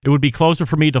it would be closer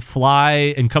for me to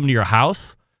fly and come to your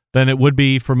house than it would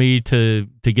be for me to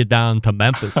get down to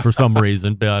Memphis for some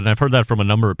reason. And I've heard that from a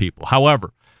number of people.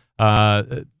 However,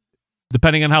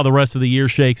 depending on how the rest of the year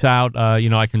shakes out,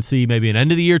 I can see maybe an end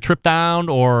of the year trip down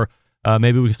or.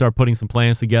 Maybe we can start putting some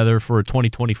plans together for a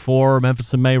 2024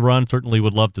 Memphis and May run. Certainly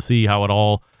would love to see how it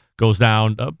all goes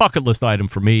down. A bucket list item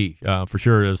for me, for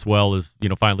sure, as well as,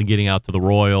 finally getting out to the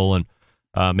Royal and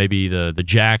maybe the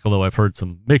Jack, although I've heard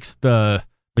some mixed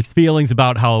feelings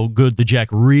about how good the Jack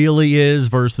really is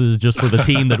versus just for the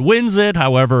team that wins it.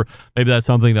 However, maybe that's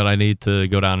something that I need to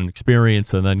go down and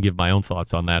experience and then give my own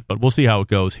thoughts on that. But we'll see how it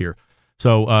goes here.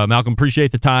 So, Malcolm,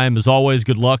 appreciate the time. As always,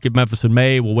 good luck at Memphis in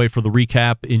May. We'll wait for the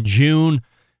recap in June,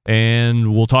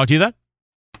 and we'll talk to you then.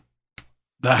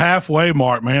 The halfway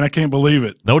mark, man. I can't believe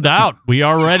it. No doubt. We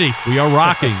are ready. We are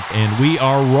rocking, and we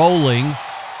are rolling.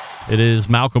 It is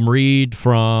Malcolm Reed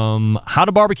from How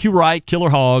to Barbecue Right, Killer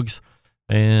Hogs,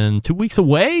 and 2 weeks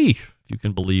away, if you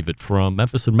can believe it, from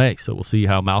Memphis in May. So we'll see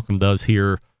how Malcolm does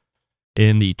here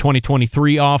in the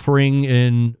 2023 offering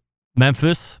in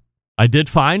Memphis. I did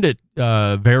find it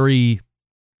very,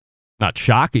 not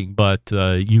shocking, but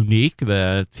unique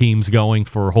that team's going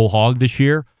for whole hog this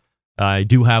year. I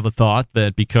do have a thought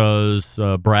that because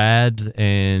Brad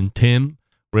and Tim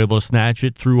were able to snatch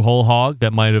it through whole hog,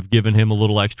 that might have given him a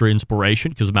little extra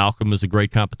inspiration because Malcolm is a great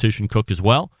competition cook as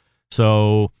well.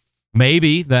 So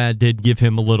maybe that did give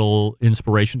him a little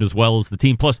inspiration as well as the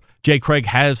team. Plus, Jay Craig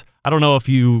has, I don't know if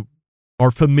you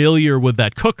are familiar with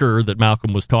that cooker that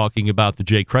Malcolm was talking about that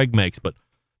Jay Craig makes, but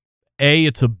A,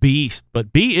 it's a beast,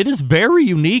 but B, it is very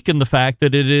unique in the fact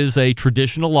that it is a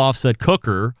traditional offset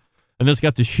cooker, and it's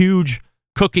got this huge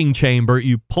cooking chamber.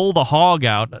 You pull the hog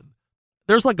out.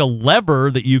 There's like a lever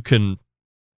that you can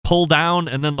pull down,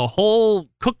 and then the whole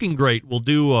cooking grate will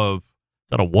do is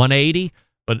that a 180?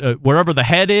 But wherever the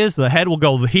head is, the head will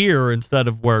go here instead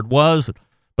of where it was,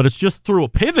 but it's just through a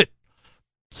pivot.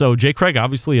 So Jay Craig,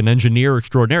 obviously an engineer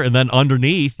extraordinaire, and then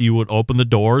underneath you would open the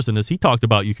doors, and as he talked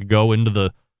about, you could go into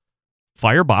the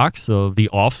firebox of the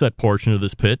offset portion of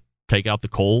this pit, take out the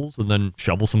coals, and then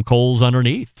shovel some coals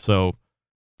underneath. So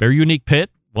very unique pit,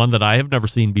 one that I have never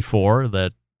seen before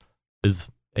that is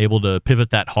able to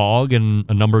pivot that hog in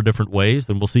a number of different ways,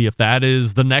 and we'll see if that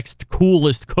is the next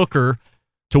coolest cooker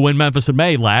to win Memphis in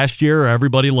May. Last year,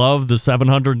 everybody loved the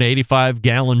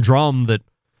 785-gallon drum that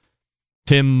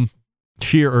Tim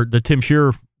Shear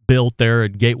built there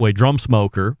at Gateway Drum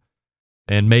Smoker,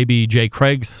 and maybe Jay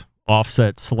Craig's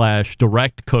offset /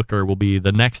 direct cooker will be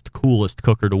the next coolest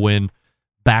cooker to win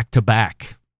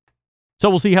back-to-back. So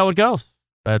we'll see how it goes.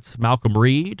 That's Malcolm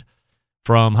Reed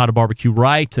from How to Barbecue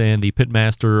Right and the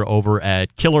pitmaster over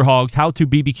at Killer Hogs.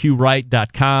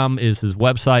 HowToBBQRight.com is his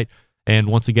website. And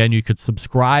once again, you could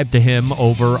subscribe to him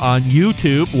over on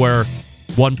YouTube, where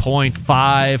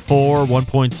 1.54,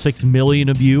 1.6 million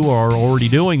of you are already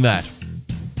doing that.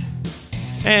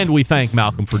 And we thank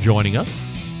Malcolm for joining us.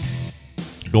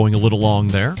 Going a little long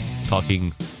there,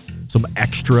 talking some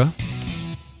extra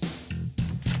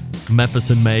Memphis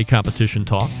in May competition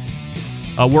talk.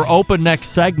 We're open next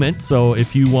segment, so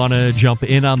if you want to jump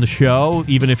in on the show,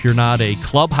 even if you're not a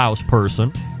Clubhouse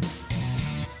person,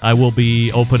 I will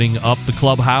be opening up the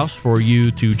Clubhouse for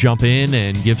you to jump in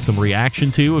and give some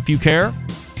reaction to if you care.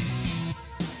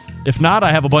 If not,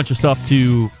 I have a bunch of stuff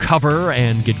to cover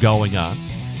and get going on.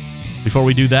 Before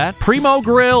we do that, Primo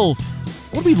Grills.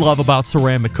 What do we love about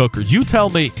ceramic cookers? You tell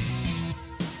me.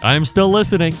 I am still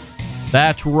listening.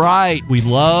 That's right. We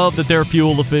love that they're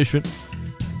fuel efficient.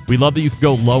 We love that you can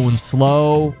go low and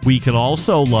slow. We can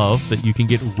also love that you can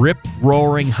get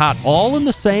rip-roaring hot, all in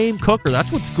the same cooker.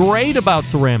 That's what's great about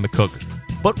ceramic cookers.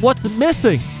 But what's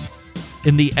missing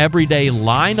in the everyday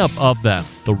lineup of them?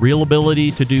 The real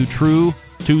ability to do true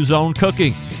two-zone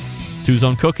cooking.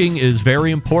 Two-zone cooking is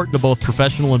very important to both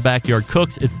professional and backyard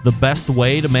cooks. It's the best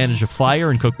way to manage a fire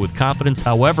and cook with confidence.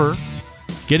 However,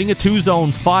 getting a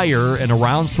two-zone fire in a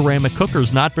round ceramic cooker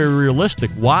is not very realistic.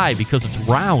 Why? Because it's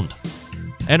round.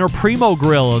 Enter Primo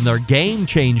Grill and their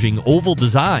game-changing oval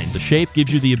design. The shape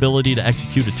gives you the ability to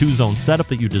execute a two-zone setup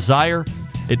that you desire.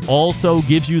 It also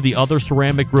gives you the other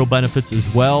ceramic grill benefits as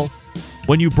well.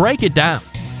 When you break it down,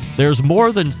 there's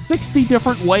more than 60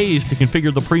 different ways to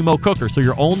configure the Primo cooker, so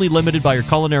you're only limited by your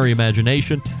culinary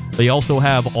imagination. They also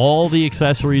have all the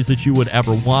accessories that you would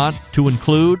ever want to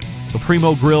include. The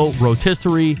Primo Grill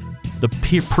rotisserie, the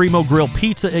Primo Grill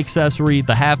pizza accessory,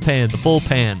 the half pan, the full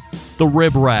pan, the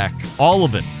rib rack, all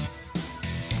of it.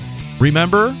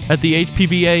 Remember at the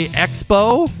HPBA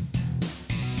Expo,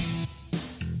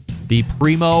 the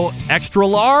Primo Extra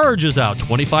Large is out,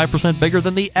 25% bigger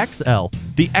than the XL.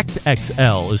 The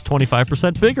XXL is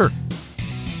 25% bigger.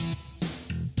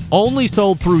 Only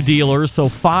sold through dealers, so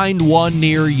find one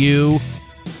near you.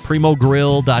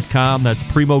 PrimoGrill.com. That's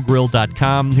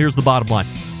PrimoGrill.com. Here's the bottom line.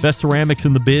 Best ceramics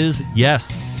in the biz? Yes.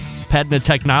 Patented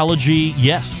technology?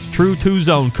 Yes. True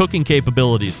two-zone cooking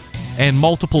capabilities and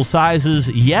multiple sizes?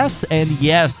 Yes and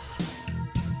yes.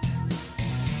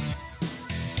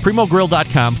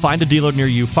 PrimoGrill.com. Find a dealer near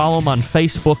you. Follow them on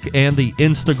Facebook and the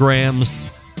Instagrams.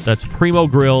 That's Primo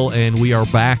Grill, and we are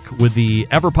back with the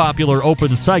ever-popular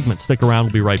open segment. Stick around.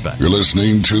 We'll be right back. You're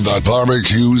listening to the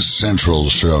Barbecue Central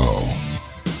Show.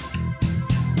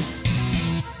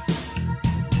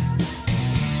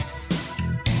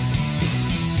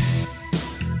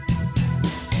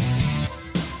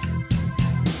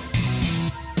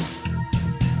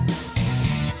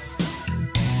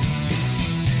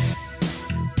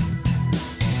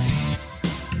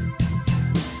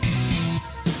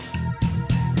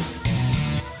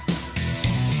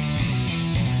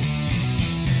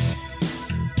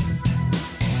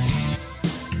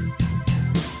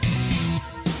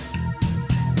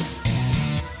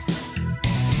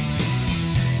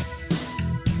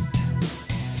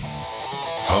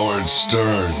 Howard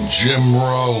Stern, Jim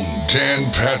Rome,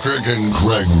 Dan Patrick, and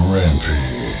Greg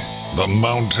Rempe. The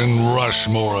Mountain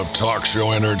Rushmore of talk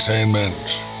show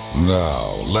entertainment.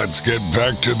 Now, let's get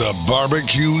back to the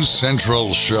Barbecue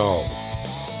Central Show.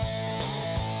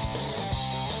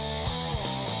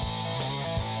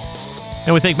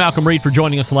 And we thank Malcolm Reed for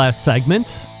joining us last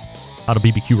segment. Out of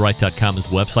bbqright.com is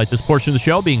the website. This portion of the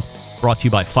show being brought to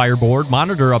you by Fireboard.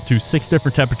 Monitor up to 6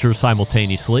 different temperatures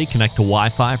simultaneously. Connect to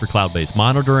Wi-Fi for cloud-based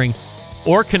monitoring,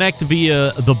 or connect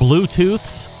via the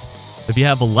Bluetooth. If you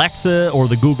have Alexa or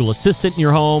the Google Assistant in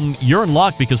your home, you're in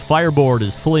luck because Fireboard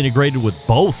is fully integrated with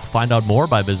both. Find out more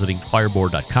by visiting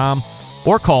fireboard.com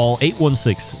or call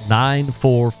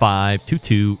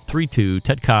 816-945-2232.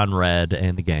 Ted Conrad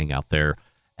and the gang out there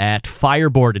at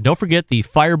Fireboard. And don't forget the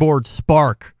Fireboard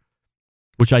Spark,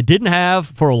 which I didn't have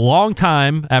for a long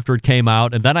time after it came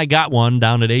out, and then I got one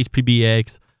down at the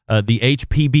HPBA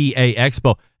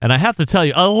Expo, and I have to tell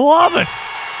you, I love it.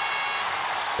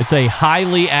 It's a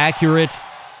highly accurate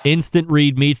instant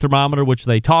read meat thermometer, which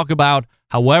they talk about.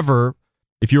 However,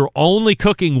 if you're only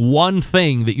cooking one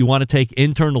thing that you want to take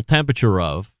internal temperature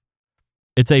of,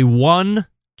 it's a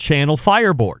one-channel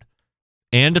Fireboard,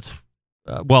 and it's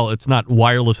it's not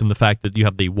wireless in the fact that you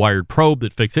have the wired probe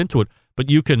that fits into it, but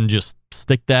you can just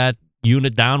stick that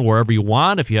unit down wherever you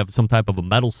want. If you have some type of a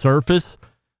metal surface,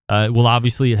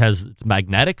 it's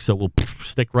magnetic, so it will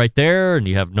stick right there, and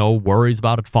you have no worries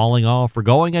about it falling off or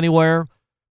going anywhere.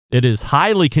 It is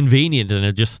highly convenient, and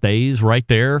it just stays right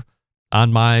there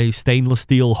on my stainless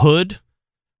steel hood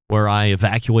where I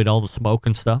evacuate all the smoke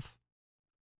and stuff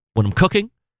when I'm cooking.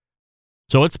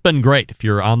 So it's been great. If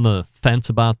you're on the fence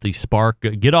about the Spark,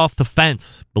 get off the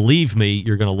fence. Believe me,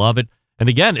 you're going to love it. And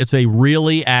again, it's a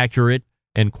really accurate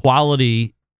and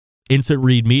quality instant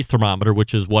read meat thermometer,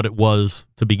 which is what it was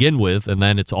to begin with. And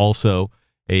then it's also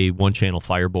a one-channel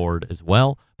Fireboard as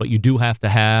well. But you do have to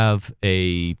have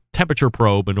a temperature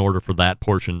probe in order for that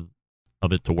portion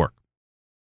of it to work.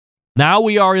 Now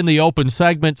we are in the open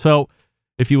segment. So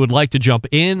if you would like to jump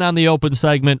in on the open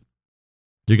segment,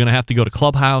 you're going to have to go to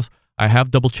Clubhouse. I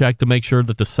have double-checked to make sure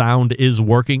that the sound is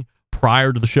working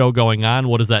prior to the show going on.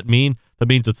 What does that mean? That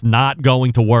means it's not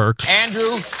going to work.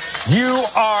 Andrew, you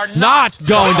are Not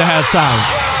going to have sound.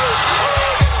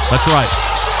 That's right.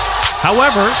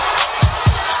 However,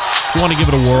 if you want to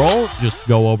give it a whirl, just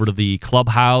go over to the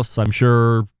clubhouse. I'm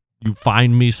sure you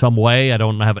find me some way. I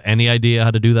don't have any idea how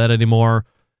to do that anymore.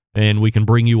 And we can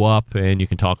bring you up and you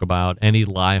can talk about any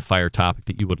live fire topic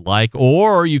that you would like.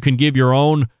 Or you can give your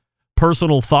own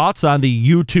personal thoughts on the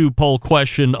YouTube poll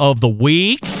question of the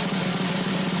week.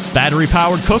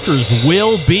 Battery-powered cookers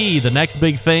will be the next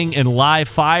big thing in live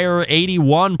fire.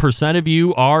 81% of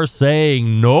you are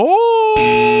saying no.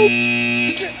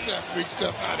 Get that big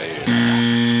stuff out of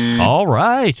here. All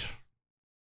right.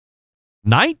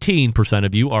 19%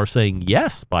 of you are saying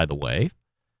yes, by the way.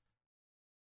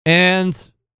 And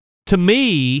to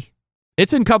me,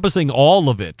 it's encompassing all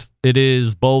of it. It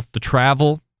is both the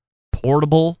travel,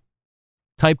 portable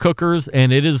type cookers,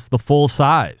 and it is the full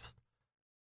size.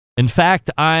 In fact,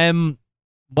 I'm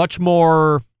much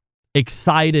more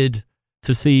excited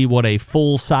to see what a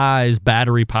full-size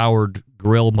battery-powered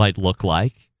grill might look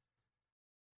like.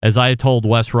 As I had told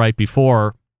Wes right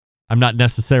before, I'm not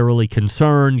necessarily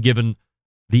concerned, given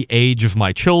the age of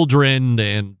my children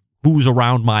and who's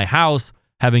around my house,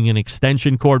 having an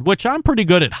extension cord, which I'm pretty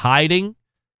good at hiding,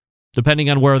 depending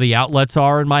on where the outlets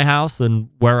are in my house and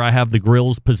where I have the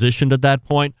grills positioned at that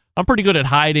point. I'm pretty good at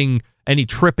hiding any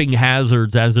tripping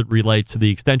hazards as it relates to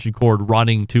the extension cord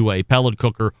running to a pellet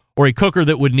cooker or a cooker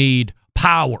that would need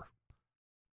power.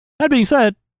 That being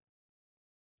said,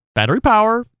 battery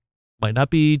power might not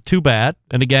be too bad.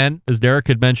 And again, as Derek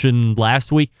had mentioned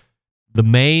last week, the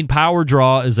main power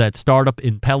draw is that startup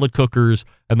in pellet cookers,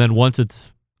 and then once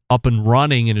it's up and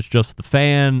running and it's just the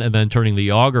fan and then turning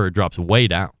the auger, it drops way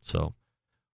down. So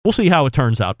we'll see how it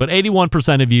turns out. But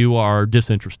 81% of you are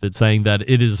disinterested, saying that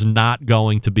it is not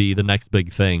going to be the next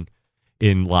big thing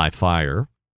in live fire.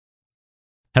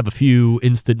 Have a few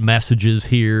instant messages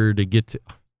here to get to.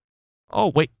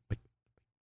 Oh, wait.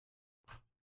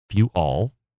 View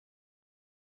all.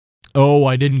 Oh,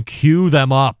 I didn't queue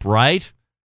them up, right?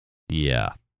 Yeah.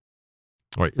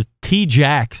 All right.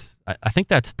 T-Jax. I think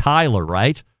that's Tyler,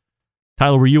 right?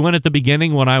 Tyler, were you in at the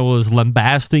beginning when I was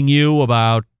lambasting you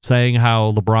about saying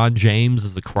how LeBron James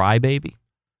is a crybaby?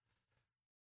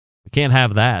 We can't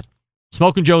have that.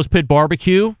 Smoking Joe's Pit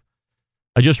Barbecue.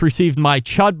 I just received my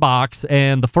Chud box,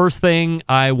 and the first thing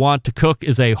I want to cook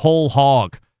is a whole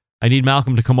hog. I need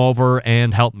Malcolm to come over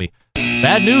and help me.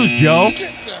 Bad news, Joe.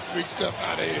 Get that big stuff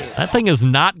out of here. That thing is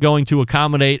not going to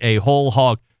accommodate a whole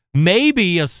hog.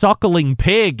 Maybe a suckling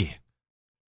pig.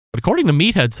 But according to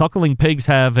Meathead, suckling pigs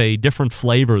have a different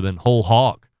flavor than whole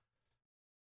hog.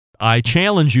 I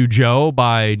challenge you, Joe,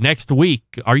 by next week.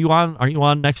 Are you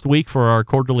on next week for our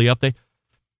quarterly update?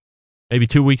 Maybe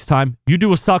 2 weeks' time. You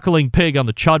do a suckling pig on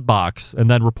the Chud box and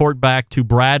then report back to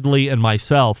Bradley and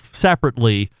myself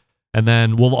separately, and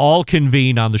then we'll all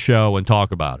convene on the show and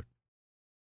talk about it.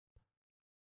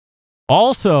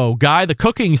 Also, Guy the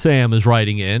Cooking Sam is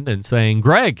writing in and saying,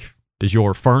 Greg, is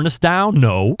your furnace down?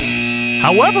 No.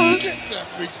 However, Get that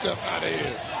big stuff out of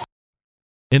here.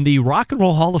 in the Rock and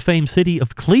Roll Hall of Fame city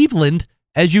of Cleveland,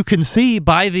 as you can see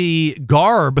by the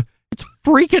garb, it's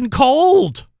freaking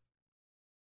cold.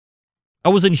 I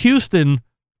was in Houston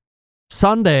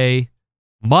Sunday,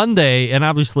 Monday, and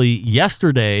obviously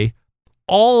yesterday,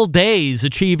 all days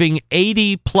achieving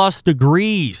 80-plus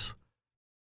degrees.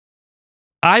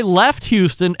 I left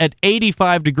Houston at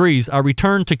 85 degrees. I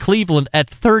returned to Cleveland at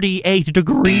 38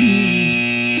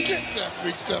 degrees. Get that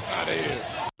big stuff out of here.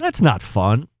 That's not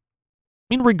fun.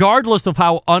 I mean, regardless of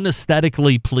how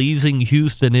unesthetically pleasing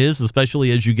Houston is,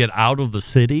 especially as you get out of the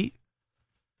city,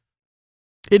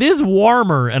 it is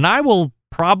warmer, and I will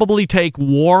probably take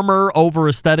warmer over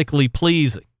aesthetically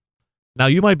pleasing. Now,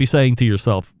 you might be saying to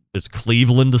yourself, is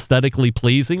Cleveland aesthetically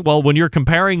pleasing? Well, when you're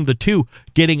comparing the two,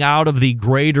 getting out of the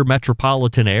greater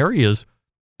metropolitan areas,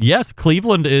 yes,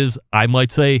 Cleveland is, I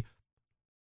might say,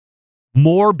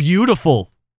 more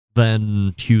beautiful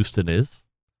than Houston is.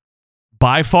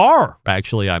 By far,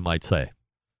 actually, I might say.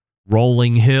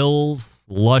 Rolling hills,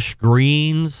 lush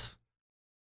greens,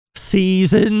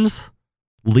 seasons,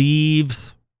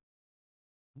 leaves.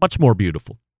 Much more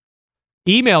beautiful.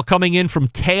 Email coming in from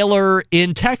Taylor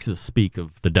in Texas. Speak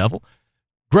of the devil.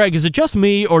 Greg, is it just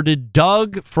me, or did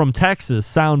Doug from Texas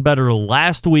sound better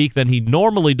last week than he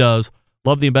normally does?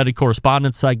 Love the embedded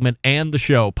correspondence segment and the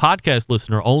show. Podcast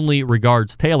listener only.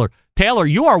 Regards, Taylor. Taylor,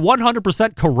 you are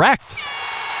 100% correct.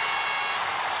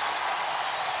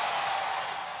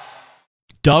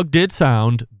 Doug did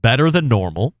sound better than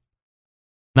normal.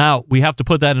 Now, we have to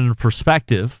put that into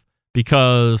perspective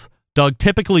because Doug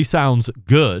typically sounds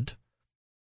good.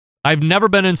 I've never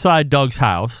been inside Doug's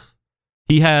house.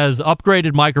 He has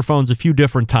upgraded microphones a few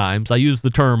different times. I use the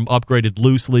term upgraded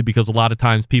loosely because a lot of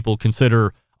times people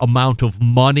consider amount of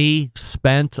money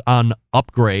spent on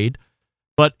upgrade.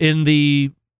 But in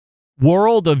the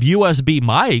world of USB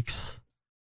mics,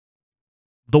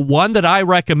 the one that I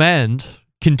recommend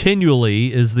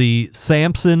continually is the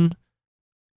Samson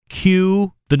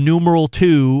Q, the numeral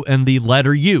 2, and the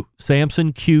letter U.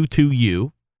 Samson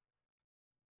Q2U.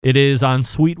 It is on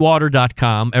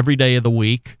sweetwater.com every day of the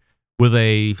week with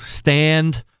a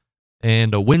stand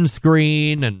and a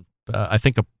windscreen and I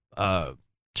think a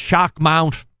shock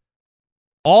mount.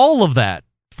 All of that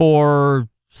for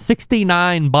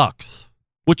 $69,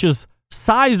 which is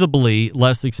sizably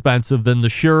less expensive than the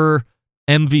Shure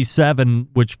MV7,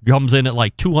 which comes in at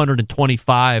like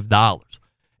 $225.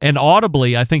 And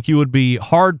audibly, I think you would be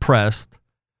hard-pressed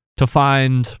to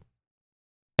find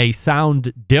a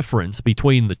sound difference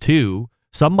between the two.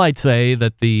 Some might say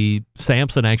that the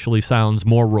Samson actually sounds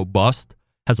more robust,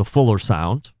 has a fuller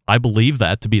sound. I believe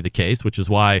that to be the case, which is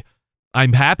why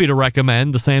I'm happy to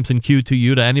recommend the Samson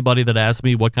Q2U to anybody that asks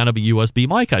me what kind of a USB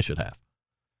mic I should have.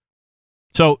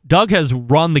 So Doug has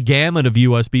run the gamut of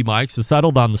USB mics, has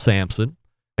settled on the Samson,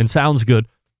 and sounds good.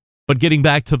 But getting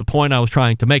back to the point I was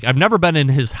trying to make, I've never been in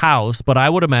his house, but I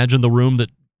would imagine the room that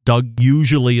Doug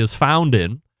usually is found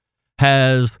in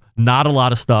has not a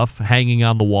lot of stuff hanging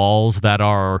on the walls that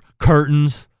are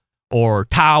curtains or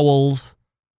towels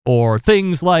or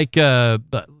things like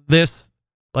this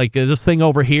thing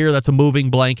over here that's a moving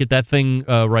blanket. That thing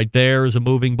right there is a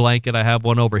moving blanket. I have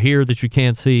one over here that you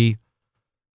can't see.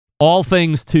 All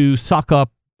things to suck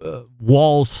up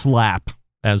wall slap,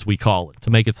 as we call it, to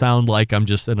make it sound like I'm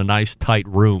just in a nice, tight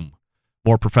room,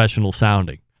 more professional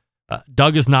sounding.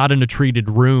 Doug is not in a treated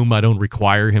room. I don't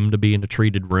require him to be in a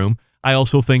treated room. I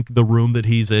also think the room that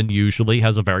he's in usually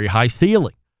has a very high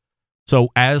ceiling. So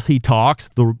as he talks,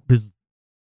 his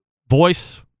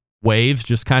voice waves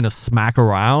just kind of smack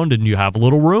around and you have a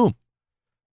little room.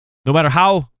 No matter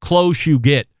how close you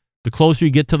get, the closer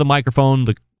you get to the microphone,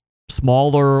 the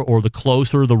smaller or the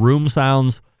closer the room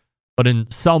sounds. But in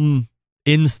some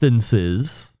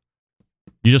instances,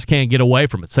 you just can't get away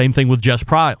from it. Same thing with Jess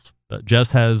Pryles. Jess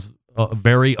has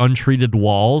very untreated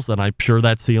walls, and I'm sure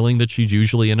that ceiling that she's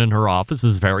usually in her office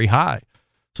is very high.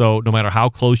 So no matter how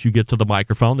close you get to the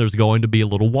microphone, there's going to be a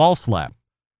little wall slap.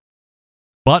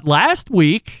 But last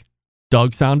week,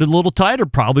 Doug sounded a little tighter,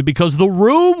 probably because the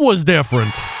room was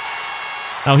different.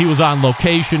 Now, he was on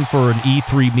location for an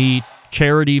E3 Meet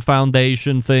charity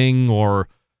foundation thing or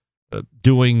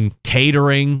doing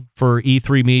catering for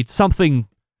E3 Meet, something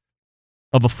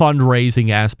of a fundraising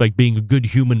aspect, being a good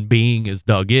human being as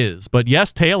Doug is. But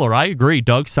yes, Taylor, I agree.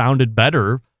 Doug sounded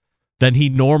better than he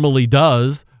normally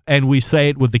does. And we say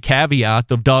it with the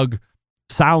caveat of Doug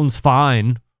sounds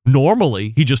fine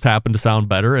normally. He just happened to sound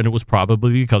better, and it was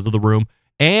probably because of the room.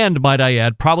 And, might I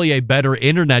add, probably a better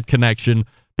internet connection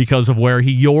because of where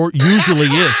he usually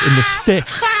is, in the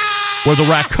sticks, where the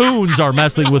raccoons are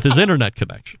messing with his internet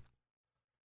connection.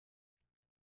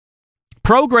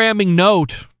 Programming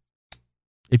note,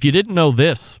 if you didn't know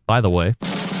this, by the way,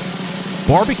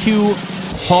 Barbecue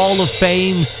Hall of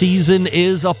Fame season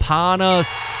is upon us.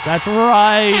 That's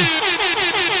right.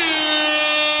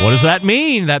 What does that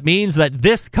mean? That means that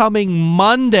this coming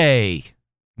Monday,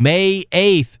 May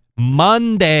 8th,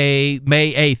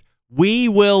 we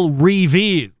will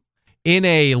review in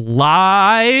a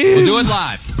We'll do it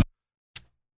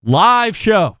live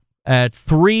show at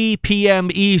 3 p.m.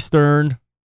 Eastern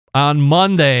on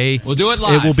Monday. We'll do it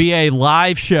live. It will be a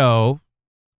live show.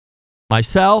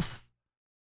 Myself,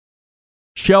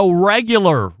 show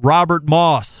regular Robert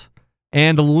Moss,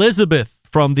 and Elizabeth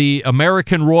from the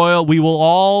American Royal. We will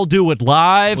all do it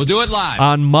live. We'll do it live.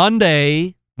 On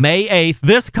Monday, May 8th,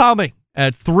 this coming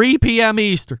at 3 p.m.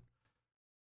 Eastern.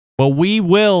 Well, we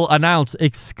will announce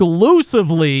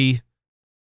exclusively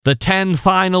the 10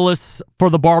 finalists for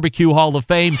the Barbecue Hall of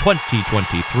Fame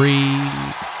 2023,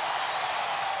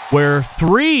 where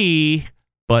 3,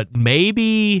 but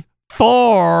maybe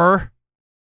 4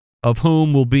 of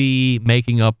whom will be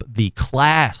making up the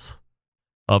class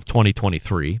of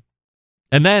 2023.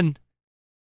 And then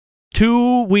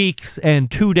 2 weeks and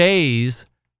 2 days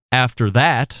after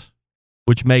that,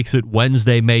 which makes it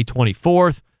Wednesday, May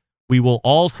 24th, we will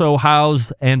also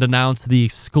house and announce the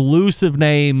exclusive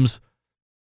names.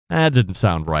 That didn't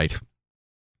sound right.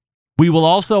 We will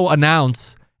also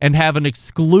announce and have an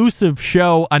exclusive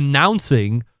show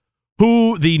announcing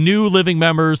who the new living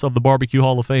members of the Barbecue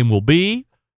Hall of Fame will be.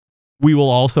 We will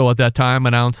also at that time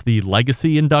announce the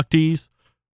legacy inductees.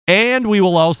 And we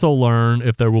will also learn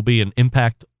if there will be an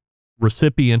Impact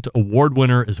recipient award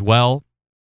winner as well.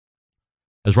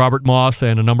 As Robert Moss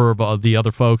and a number of the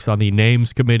other folks on the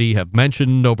Names Committee have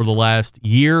mentioned over the last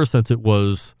year since it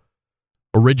was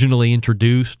originally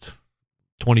introduced,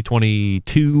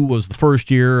 2022 was the first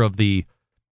year of the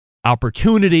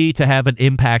opportunity to have an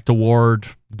impact award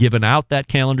given out that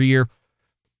calendar year.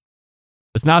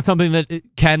 It's not something that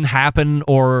can happen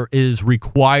or is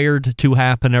required to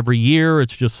happen every year.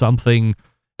 It's just something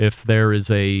if there is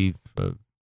a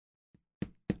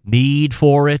need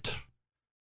for it.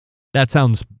 That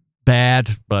sounds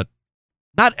bad, but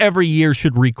not every year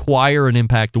should require an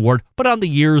impact award. But on the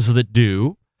years that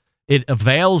do, it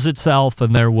avails itself,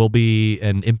 and there will be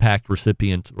an impact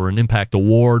recipient or an impact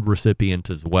award recipient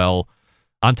as well,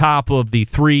 on top of the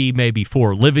 3, maybe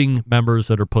 4 living members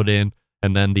that are put in,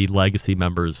 and then the legacy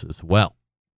members as well.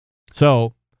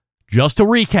 So, just to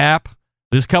recap,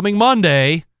 this coming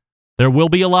Monday, there will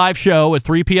be a live show at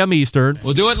 3 p.m. Eastern.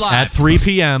 We'll do it live. At 3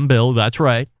 p.m., Bill, that's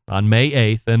right, on May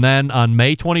 8th. And then on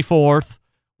May 24th,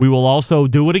 we will also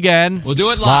do it again. We'll do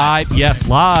it live. Yes,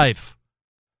 live.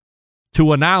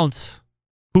 To announce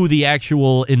who the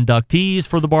actual inductees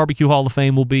for the Barbecue Hall of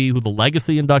Fame will be, who the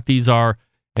legacy inductees are,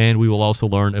 and we will also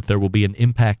learn if there will be an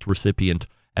impact recipient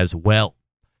as well.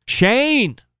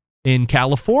 Shane in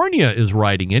California is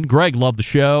writing in. Greg, loved the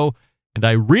show, and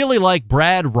I really like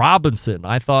Brad Robinson.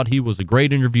 I thought he was a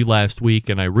great interview last week,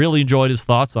 and I really enjoyed his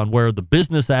thoughts on where the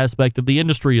business aspect of the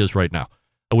industry is right now.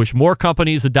 I wish more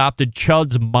companies adopted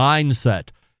Chud's mindset.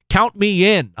 Count me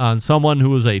in on someone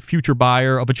who is a future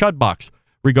buyer of a Chud box.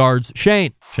 Regards,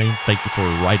 Shane. Shane, thank you for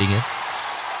writing it.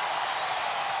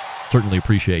 Certainly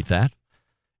appreciate that.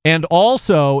 And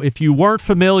also, if you weren't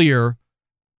familiar,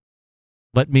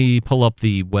 let me pull up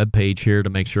the webpage here to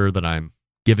make sure that I'm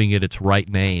giving it its right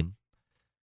name.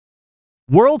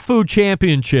 World Food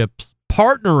Championships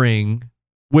partnering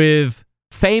with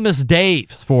Famous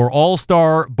Dave's for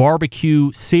All-Star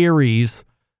Barbecue Series.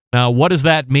 Now, what does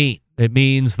that mean? It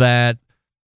means that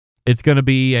it's going to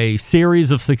be a series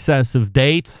of successive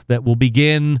dates that will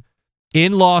begin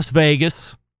in Las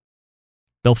Vegas.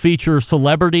 They'll feature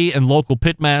celebrity and local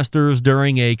pitmasters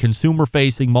during a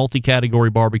consumer-facing multi-category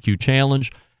barbecue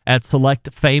challenge at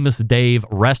select Famous Dave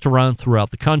restaurants throughout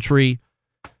the country.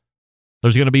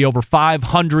 There's going to be over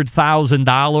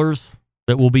 $500,000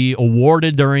 that will be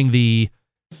awarded during the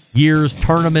year's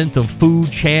tournament of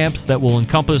food champs that will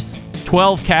encompass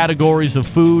 12 categories of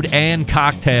food and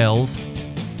cocktails.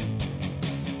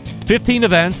 15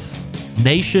 events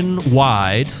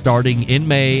nationwide, starting in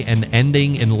May and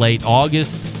ending in late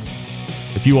August.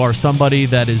 If you are somebody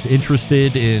that is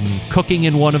interested in cooking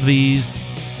in one of these,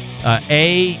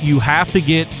 you have to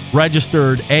get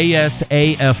registered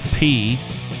ASAFP.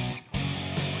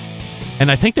 And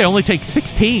I think they only take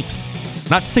 6 teams,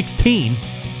 not 16,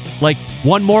 like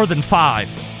one more than 5.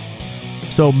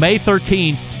 So May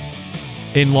 13th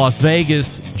in Las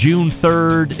Vegas, June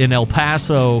 3rd in El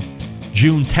Paso,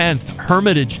 June 10th,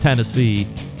 Hermitage, Tennessee,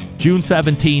 June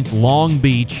 17th, Long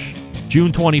Beach,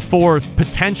 June 24th,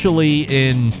 potentially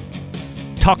in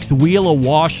Tuxwheela,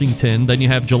 Washington. Then you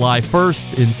have July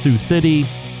 1st in Sioux City,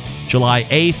 July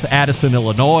 8th, Addison,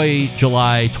 Illinois,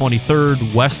 July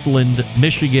 23rd, Westland,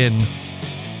 Michigan,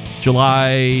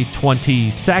 July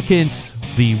 22nd,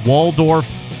 the Waldorf,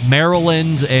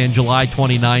 Maryland, and July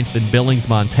 29th in Billings,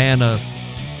 Montana.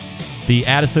 The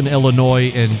Addison,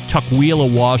 Illinois, and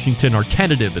Tuxwheela, Washington are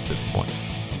tentative at this point.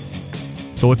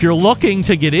 So if you're looking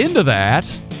to get into that,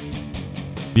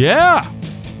 yeah,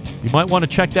 you might want to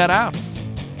check that out.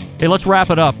 Hey, let's wrap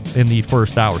it up in the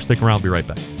first hour. Stick around. Be right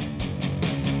back.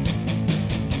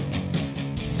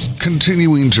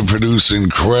 Continuing to produce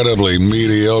incredibly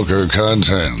mediocre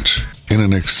content in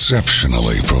an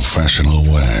exceptionally professional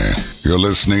way. You're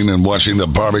listening and watching the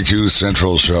Barbecue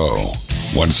Central Show.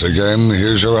 Once again,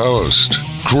 here's your host,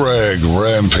 Greg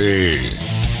Rempe.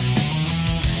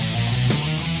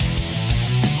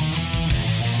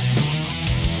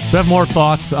 So I have more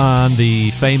thoughts on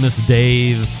the Famous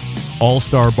Dave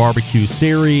All-Star Barbecue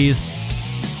Series,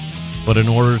 but in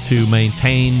order to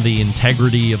maintain the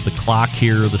integrity of the clock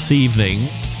here this evening,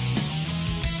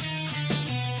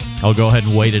 I'll go ahead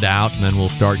and wait it out, and then we'll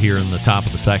start here in the top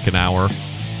of the second hour,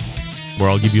 where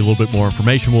I'll give you a little bit more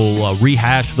information. We'll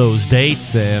rehash those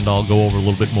dates, and I'll go over a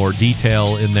little bit more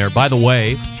detail in there. By the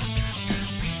way,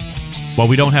 while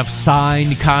we don't have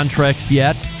signed contracts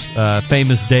yet,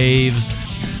 Famous Dave's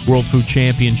World Food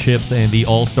Championships and the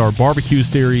All-Star Barbecue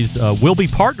Series will be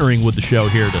partnering with the show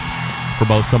here to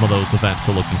promote some of those events,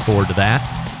 so looking forward to that.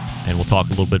 And we'll talk a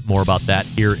little bit more about that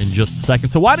here in just a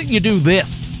second. So why don't you do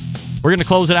this? We're going to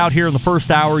close it out here in the first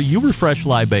hour. You refresh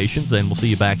libations, and we'll see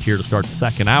you back here to start the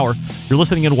second hour. You're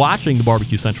listening and watching the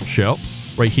Barbecue Central Show.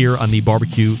 We're right here on the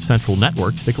Barbecue Central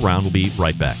Network. Stick around. We'll be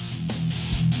right back.